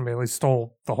mean, Sasha and Bailey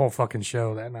stole the whole fucking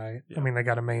show that night. Yeah. I mean, they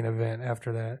got a main event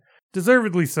after that.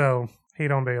 Deservedly so.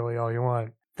 Hate on Bailey all you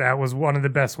want. That was one of the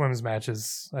best women's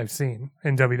matches I've seen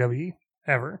in WWE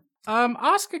ever.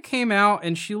 Asuka came out,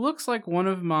 and she looks like one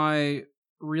of my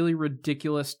really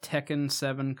ridiculous Tekken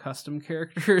 7 custom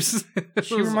characters.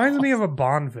 She reminds me of a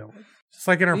Bond villain. Just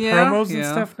like in her Yeah, promos and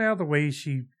yeah. stuff now, the way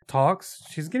she talks,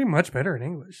 she's getting much better in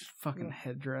English. Fucking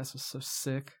headdress was so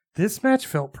sick. This match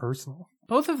felt personal.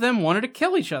 Both of them wanted to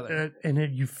kill each other.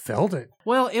 You felt it.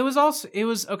 Well, it was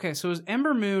okay, so it was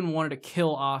Ember Moon wanted to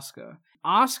kill Asuka.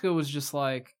 Asuka was just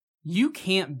like, you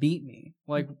can't beat me.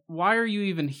 Why are you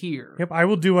even here? Yep, I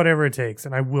will do whatever it takes,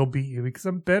 and I will beat you because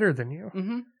I'm better than you.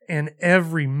 Mm-hmm. And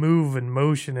every move and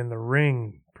motion in the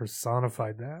ring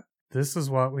personified that. This is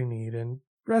what we need in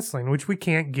wrestling, which we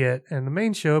can't get in the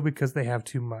main show because they have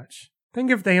too much. Think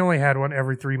if they only had one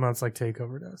every 3 months like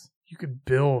TakeOver does. You could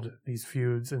build these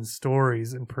feuds and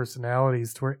stories and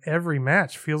personalities to where every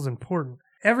match feels important.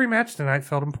 Every match tonight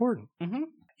felt important. Mm-hmm.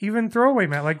 Even throwaway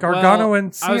match like Gargano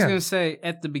and Cien. I was going to say,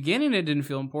 at the beginning it didn't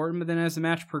feel important, but then as the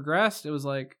match progressed, it was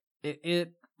like,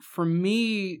 it for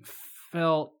me,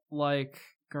 felt like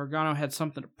Gargano had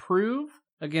something to prove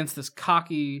against this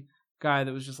cocky guy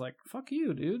that was just like, fuck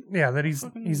you, dude. Yeah, that he's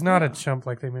Fucking- not a yeah. chump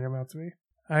like they made him out to be.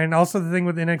 And also the thing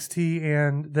with NXT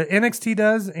and the NXT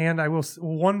does, and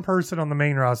one person on the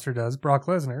main roster does, Brock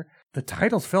Lesnar, the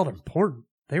titles felt important.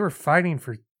 They were fighting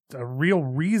for a real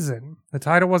reason. The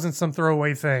title wasn't some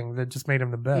throwaway thing that just made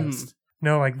him the best.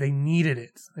 No, they needed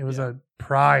it. It was a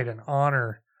pride and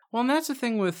honor. Well, and that's the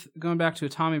thing with going back to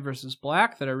Itami versus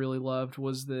Black that I really loved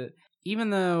was that even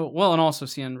though, and also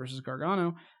Cien versus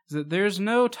Gargano, is that there's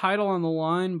no title on the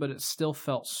line, but it still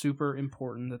felt super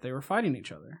important that they were fighting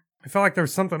each other. I felt like there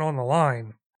was something on the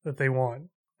line that they won,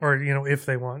 or, if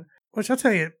they won. Which I'll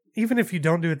tell you, even if you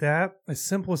don't do it that, as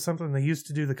simple as something they used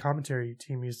to do, the commentary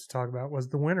team used to talk about, was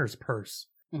the winner's purse.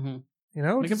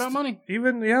 Mm-hmm. Make about money.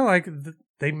 Even,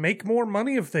 they make more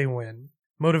money if they win.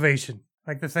 Motivation.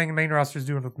 Like the thing the main roster is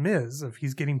doing with Miz,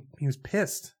 he was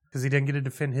pissed because he didn't get to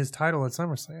defend his title at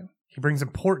SummerSlam. He brings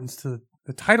importance to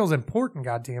the title's important,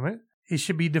 goddammit. It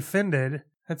should be defended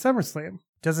at SummerSlam.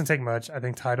 Doesn't take much. I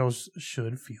think titles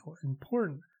should feel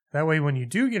important. That way, when you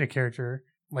do get a character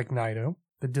like Naito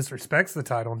that disrespects the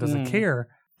title and doesn't care,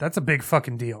 that's a big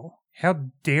fucking deal. How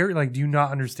dare, do you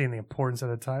not understand the importance of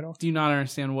the title? Do you not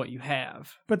understand what you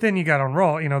have? But then you got on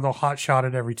Raw, they'll hot shot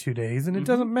it every 2 days, and it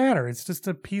doesn't matter. It's just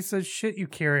a piece of shit you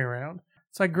carry around.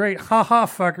 It's like, great, haha,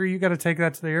 fucker, you got to take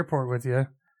that to the airport with you.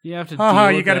 You have to Haha,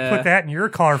 deal you with got to put that in your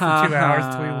car for 2 hours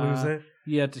until you lose it.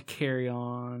 You have to carry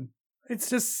on. It's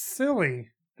just silly.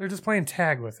 They're just playing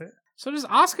tag with it. So does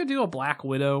Asuka do a Black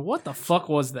Widow? What the fuck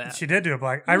was that? She did do a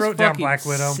Black. It I was wrote down fucking Black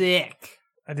Widow. Sick.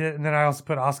 I did, and then I also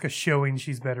put Asuka showing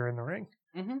she's better in the ring.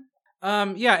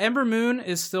 Mm-hmm. Yeah, Ember Moon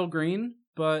is still green,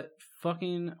 but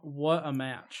Fucking what a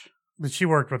match. But she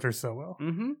worked with her so well.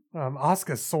 Mm-hmm.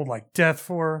 Asuka sold like death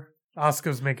for her.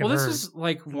 Asuka's making Well, her... this is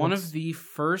like one of the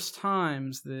first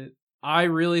times that I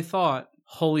really thought,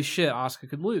 holy shit, Asuka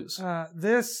could lose.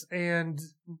 This and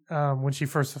when she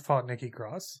first fought Nikki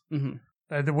Cross.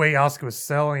 Mm-hmm. The way Asuka was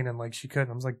selling and like she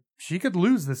couldn't. I was like, she could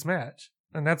lose this match.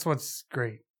 And that's what's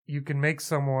great. You can make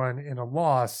someone in a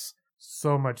loss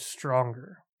so much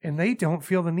stronger. And they don't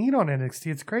feel the need on NXT.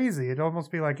 It's crazy. It'd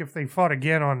almost be like if they fought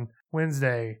again on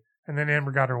Wednesday and then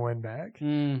Ember got her win back.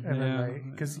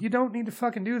 Because you don't need to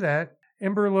fucking do that.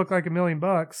 Ember looked like $1 million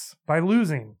by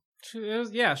losing. She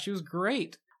was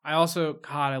great. I also,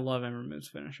 God, I love Ember Moon's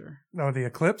finisher. Oh, the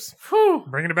Eclipse? Whew.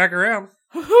 Bringing it back around.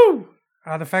 Whew.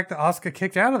 The fact that Asuka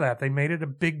kicked out of that, they made it a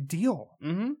big deal.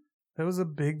 Mm-hmm. That was a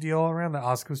big deal around that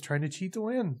Asuka was trying to cheat to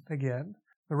win again.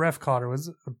 The ref caught her was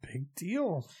a big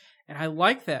deal. And I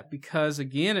like that because,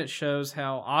 again, it shows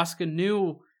how Asuka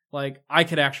knew, like, I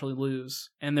could actually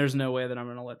lose, and there's no way that I'm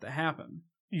going to let that happen.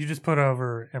 You just put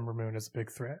over Ember Moon as a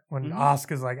big threat. When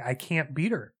Asuka's like, I can't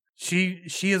beat her. She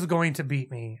is going to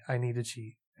beat me. I need to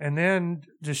cheat. And then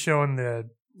just showing the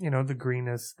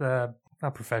greenness, the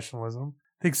not professionalism,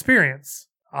 the experience.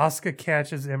 Asuka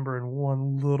catches Ember in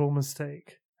one little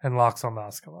mistake and locks on the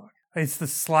Asuka lock. It's the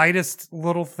slightest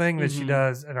little thing that she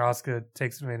does, and Asuka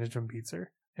takes advantage and beats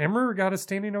her. Ember got a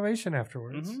standing ovation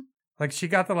afterwards. Mm-hmm. Like, she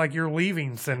got the, like, you're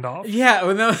leaving send-off. Yeah,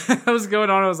 when that was going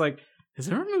on, I was like, is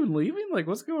Ember Moon leaving? Like,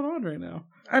 what's going on right now?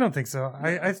 I don't think so.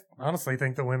 I honestly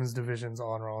think the women's divisions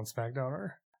on Raw and SmackDown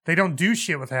are... They don't do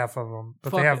shit with half of them,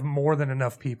 but they have more than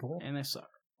enough people. And they suck.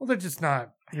 Well, they're just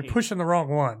not... You're pushing the wrong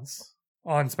ones.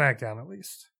 On SmackDown, at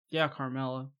least. Yeah,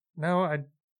 Carmella. No,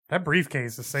 that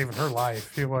briefcase is saving her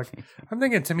life. I'm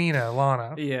thinking Tamina,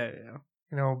 Lana. Yeah.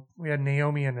 You know, we had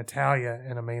Naomi and Natalya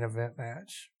in a main event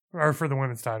match. Or for the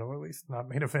women's title, at least. Not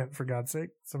main event, for God's sake.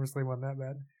 SummerSlam wasn't that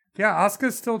bad. Yeah,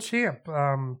 Asuka's still champ.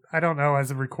 I don't know as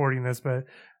of recording this, but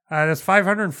that's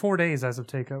 504 days as of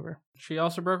TakeOver. She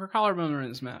also broke her collarbone in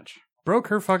this match. Broke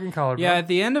her fucking collarbone. Yeah, at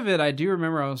the end of it, I do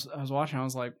remember I was watching. I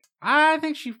was like, I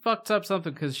think she fucked up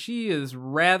something because she is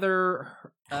rather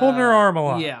holding her arm a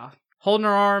lot. Yeah, holding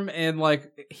her arm, and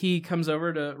like he comes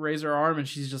over to raise her arm, and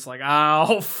she's just like,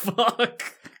 "Oh fuck."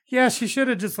 Yeah, she should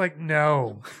have just like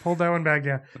pulled that one back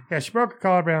down. Yeah, she broke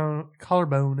her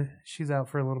collarbone. She's out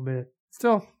for a little bit.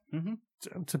 Still,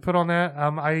 to put on that,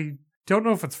 I don't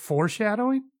know if it's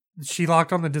foreshadowing. She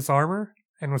locked on the disarmor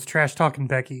and was trash talking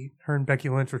Becky. Her and Becky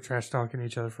Lynch were trash talking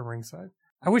each other from ringside.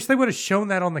 I wish they would have shown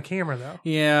that on the camera, though.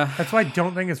 Yeah. That's why I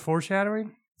don't think it's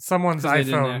foreshadowing. Someone's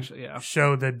iPhone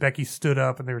showed that Becky stood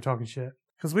up and they were talking shit.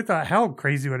 Because we thought, how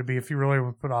crazy would it be if you really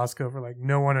would put Asuka over? Like,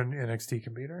 no one in NXT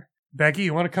can beat her. Becky,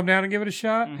 you want to come down and give it a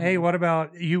shot? Mm-hmm. Hey, what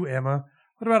about you, Emma?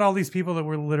 What about all these people that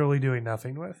we're literally doing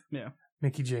nothing with? Yeah.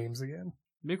 Mickey James again.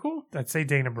 Be cool. I'd say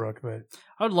Dana Brooke, but...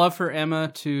 I would love for Emma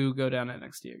to go down to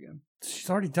NXT again. She's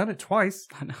already done it twice.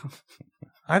 I know.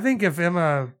 I think if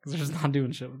Emma... Because they're just not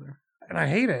doing shit with her. And I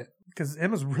hate it, because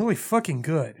Emma's really fucking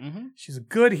good. Mm-hmm. She's a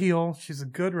good heel. She's a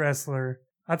good wrestler.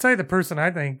 I'll tell you the person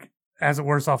I think has it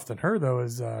worse off than her, though,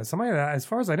 is somebody that, as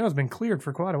far as I know, has been cleared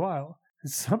for quite a while.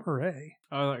 It's Summer Rae.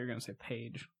 Oh, I thought you were going to say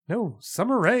Paige. No,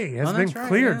 Summer Rae has been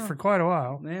cleared for quite a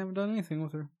while. They haven't done anything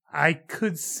with her. I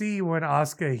could see when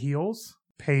Asuka heals,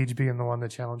 Paige being the one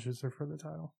that challenges her for the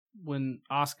title. When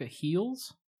Asuka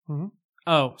heals? Mm-hmm.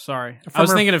 Oh, sorry. I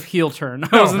was thinking of heel turn.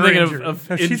 I wasn't thinking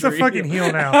of injury. She's a fucking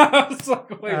heel now. I was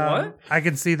like, wait, what? I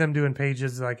could see them doing Paige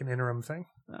as like an interim thing.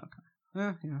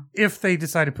 Okay. Yeah. If they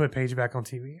decide to put Paige back on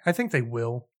TV. I think they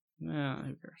will. Yeah,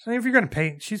 who cares? I mean, if you're going to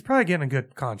pay, she's probably getting a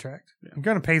good contract. Yeah. You're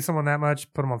going to pay someone that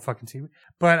much, put them on fucking TV.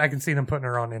 But I can see them putting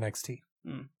her on NXT.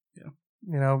 Yeah.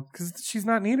 You know, because she's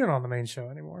not needed on the main show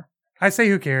anymore. I say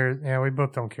who cares? Yeah, we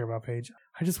both don't care about Paige.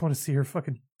 I just want to see her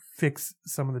fucking fix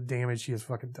some of the damage she has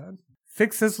fucking done.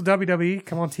 Fix this with WWE,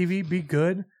 come on TV, be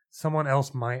good. Someone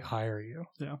else might hire you.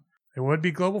 Yeah. It would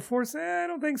be Global Force? I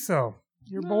don't think so.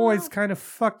 Your boys kind of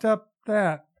fucked up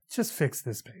that. Just fix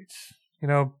this, Paige. You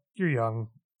know, you're young.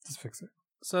 Just fix it.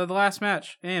 So the last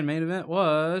match and main event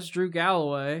was Drew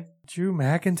Galloway. Drew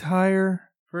McIntyre.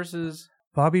 Versus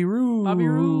Bobby Roode. Bobby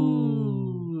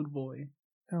Roode, boy.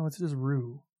 No, it's just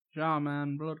Rue.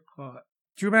 Jawman Blood Clot.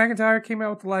 Drew McIntyre came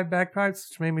out with the live bagpipes,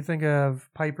 which made me think of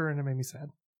Piper, and it made me sad.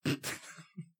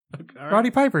 Right.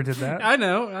 Roddy Piper did that. I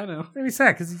know. It made me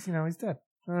sad because he's dead.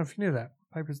 I don't know if you knew that.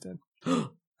 Piper's dead.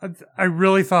 I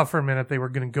really thought for a minute they were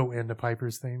going to go into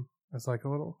Piper's theme. That's like a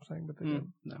little thing, but they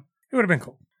didn't. No. It would have been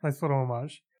cool. Nice little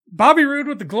homage. Bobby Roode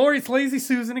with the glorious Lazy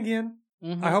Susan again.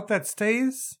 Mm-hmm. I hope that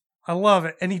stays. I love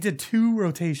it. And he did 2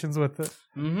 rotations with it.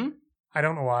 Mm-hmm. I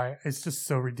don't know why. It's just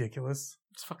so ridiculous.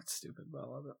 It's fucking stupid, but I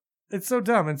love it. It's so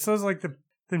dumb. And so is like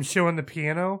them showing the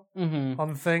piano Mm-hmm. on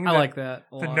the thing. I like that.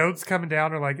 The notes coming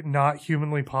down are like not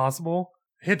humanly possible.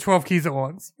 Hit 12 keys at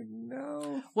once.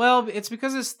 No. Well, it's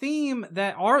because his theme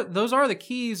those are the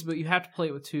keys, but you have to play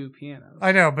it with 2 pianos.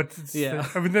 I know, but Yeah.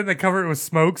 I mean, then they cover it with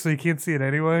smoke so you can't see it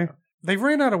anyway. They've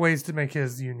ran out of ways to make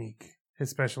his unique, his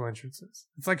special entrances.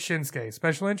 It's like Shinsuke.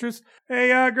 Special entrance? Hey,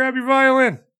 grab your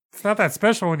violin. It's not that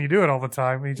special when you do it all the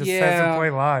time. He just has Yeah. to play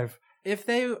live. If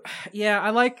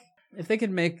they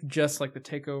could make just like the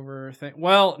takeover thing.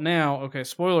 Well, now, okay,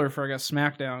 spoiler for I guess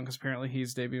SmackDown, because apparently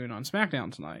he's debuting on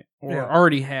SmackDown tonight, or Yeah.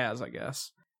 already has, I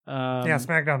guess. Yeah,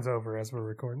 SmackDown's over as we're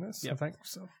recording this. Yep. I think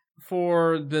so.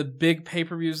 For the big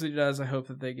pay-per-views that he does, I hope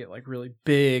that they get like really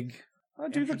big. I'll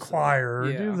do the Entrances. choir,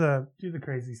 Yeah. do the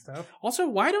crazy stuff. Also,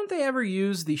 why don't they ever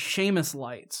use the Sheamus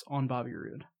lights on Bobby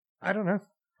Roode? I don't know.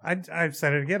 I've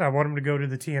said it again. I want him to go to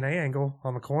the TNA angle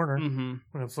on the corner Mm-hmm.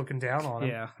 when it's looking down on him.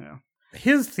 Yeah.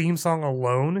 His theme song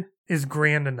alone is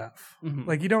grand enough. Mhm.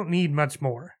 Like, you don't need much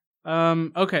more.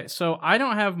 Okay, so I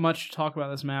don't have much to talk about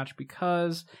this match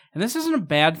because, and this isn't a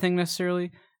bad thing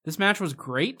necessarily, this match was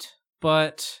great,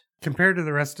 but Compared to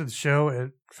the rest of the show,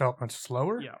 it felt much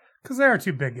slower. Yeah. Because they are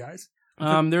two big guys.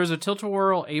 there was a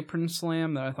tilt-a-whirl apron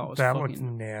slam that I thought was That looked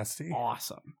fucking nasty.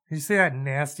 awesome. Did you see that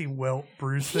nasty welt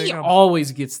bruise He thing?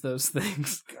 always gets those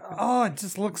things. Oh, it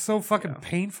just looks so fucking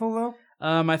painful, though.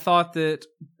 I thought that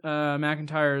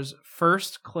McIntyre's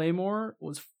first Claymore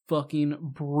was fucking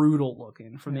brutal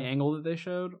looking from the angle that they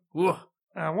showed. Ugh.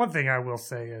 One thing I will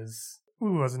say is,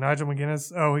 was it Nigel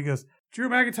McGuinness? Oh, he goes, Drew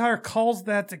McIntyre calls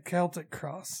that the Celtic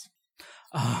Cross.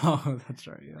 Oh, that's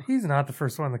right, yeah. He's not the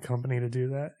first one in the company to do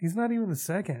that. He's not even the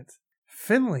second.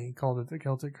 Finley called it the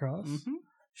Celtic Cross. Mm-hmm.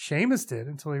 Sheamus did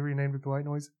until he renamed it the White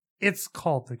Noise. It's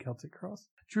called the Celtic Cross.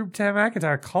 Drew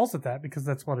McIntyre calls it that because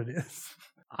that's what it is.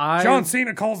 John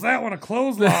Cena calls that one a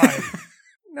clothesline.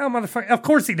 No, motherfucker. Of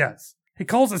course he does. He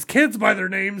calls his kids by their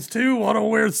names too. What a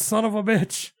weird son of a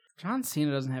bitch. John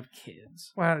Cena doesn't have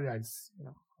kids. Well,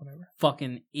 whatever.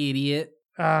 Fucking idiot.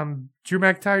 Drew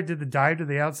McIntyre did the dive to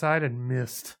the outside and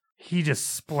missed. He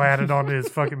just splatted onto his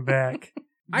fucking back.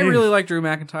 I really like Drew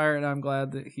McIntyre, and I'm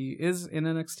glad that he is in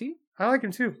NXT. I like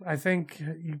him too. I think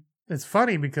it's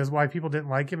funny because why people didn't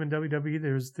like him in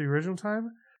WWE the original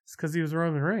time is because he was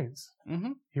Roman Reigns.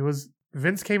 Mm-hmm.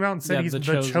 Vince came out and said he's the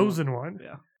chosen one.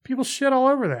 Yeah. People shit all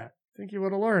over that. I think he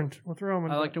would have learned with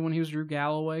Roman. I liked him when he was Drew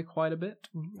Galloway quite a bit.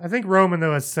 I think Roman,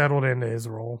 though, has settled into his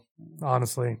role,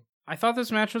 honestly. I thought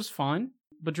this match was fun,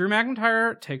 but Drew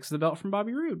McIntyre takes the belt from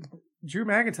Bobby Roode. Drew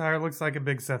McIntyre looks like a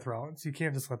big Seth Rollins. You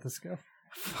can't just let this go.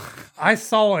 I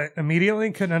saw it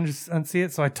immediately, couldn't unsee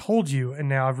it, so I told you, and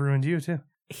now I've ruined you too.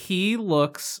 He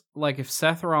looks like if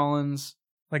Seth Rollins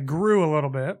Like, grew a little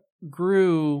bit.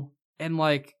 grew and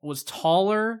like was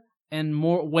taller and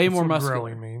way more That's what muscular.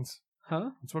 growing means.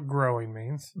 Huh? That's what growing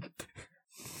means.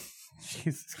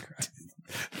 Jesus Christ.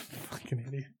 Fucking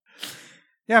idiot.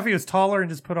 Yeah, if he was taller and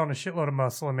just put on a shitload of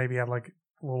muscle and maybe had like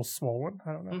a little swollen,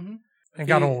 I don't know. Mm-hmm. And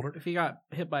got older. If he got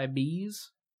hit by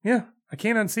bees. Yeah, I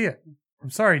can't unsee it. I'm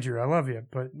sorry, Drew. I love you,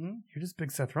 but Mm-hmm. you're just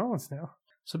big Seth Rollins now.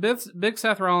 So big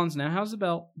Seth Rollins now has the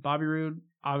belt. Bobby Roode,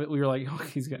 we were like, oh,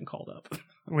 he's getting called up.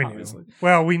 We obviously. knew.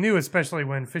 Well, we knew, especially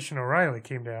when Fish and O'Reilly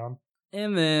came down.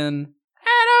 And then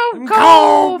Adam Cole,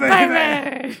 Cole, baby!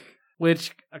 baby!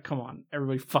 Which, come on,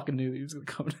 everybody fucking knew he was going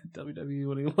to come to WWE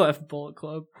when he left Bullet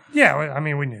Club. Yeah, I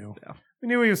mean, we knew. Yeah. We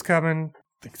knew he was coming. I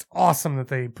think it's awesome that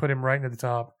they put him right into the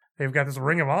top. They've got this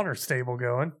Ring of Honor stable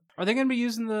going. Are they going to be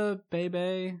using the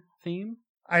Bebe theme?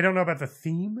 I don't know about the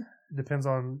theme. It depends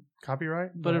on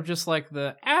copyright. But of just like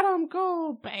the Adam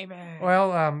Cole, baby.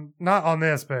 Well, not on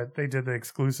this, but they did the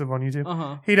exclusive on YouTube.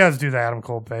 Uh-huh. He does do the Adam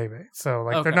Cole baby. So,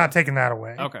 like, they're Okay. not taking that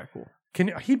away. Okay, cool.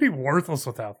 He'd be worthless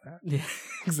without that. Yeah,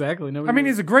 exactly. Nobody I mean, would-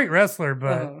 he's a great wrestler,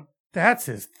 but Uh-huh. that's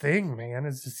his thing, man,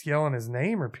 is just yelling his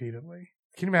name repeatedly.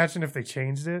 Can you imagine if they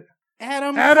changed it?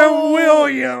 Adam Adam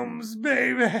Williams,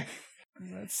 baby.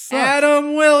 That sucks.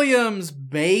 Adam Williams,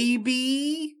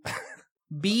 baby.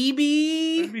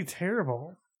 BB. That'd be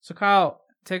terrible. So Kyle,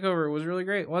 Takeover was really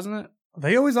great, wasn't it?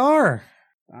 They always are.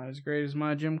 Not as great as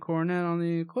my Jim Cornette on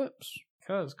the Eclipse.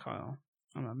 Because, Kyle,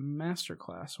 I'm a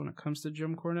masterclass when it comes to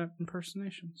Jim Cornette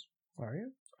impersonations. Are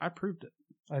you? I proved it.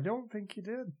 I don't think you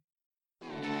did.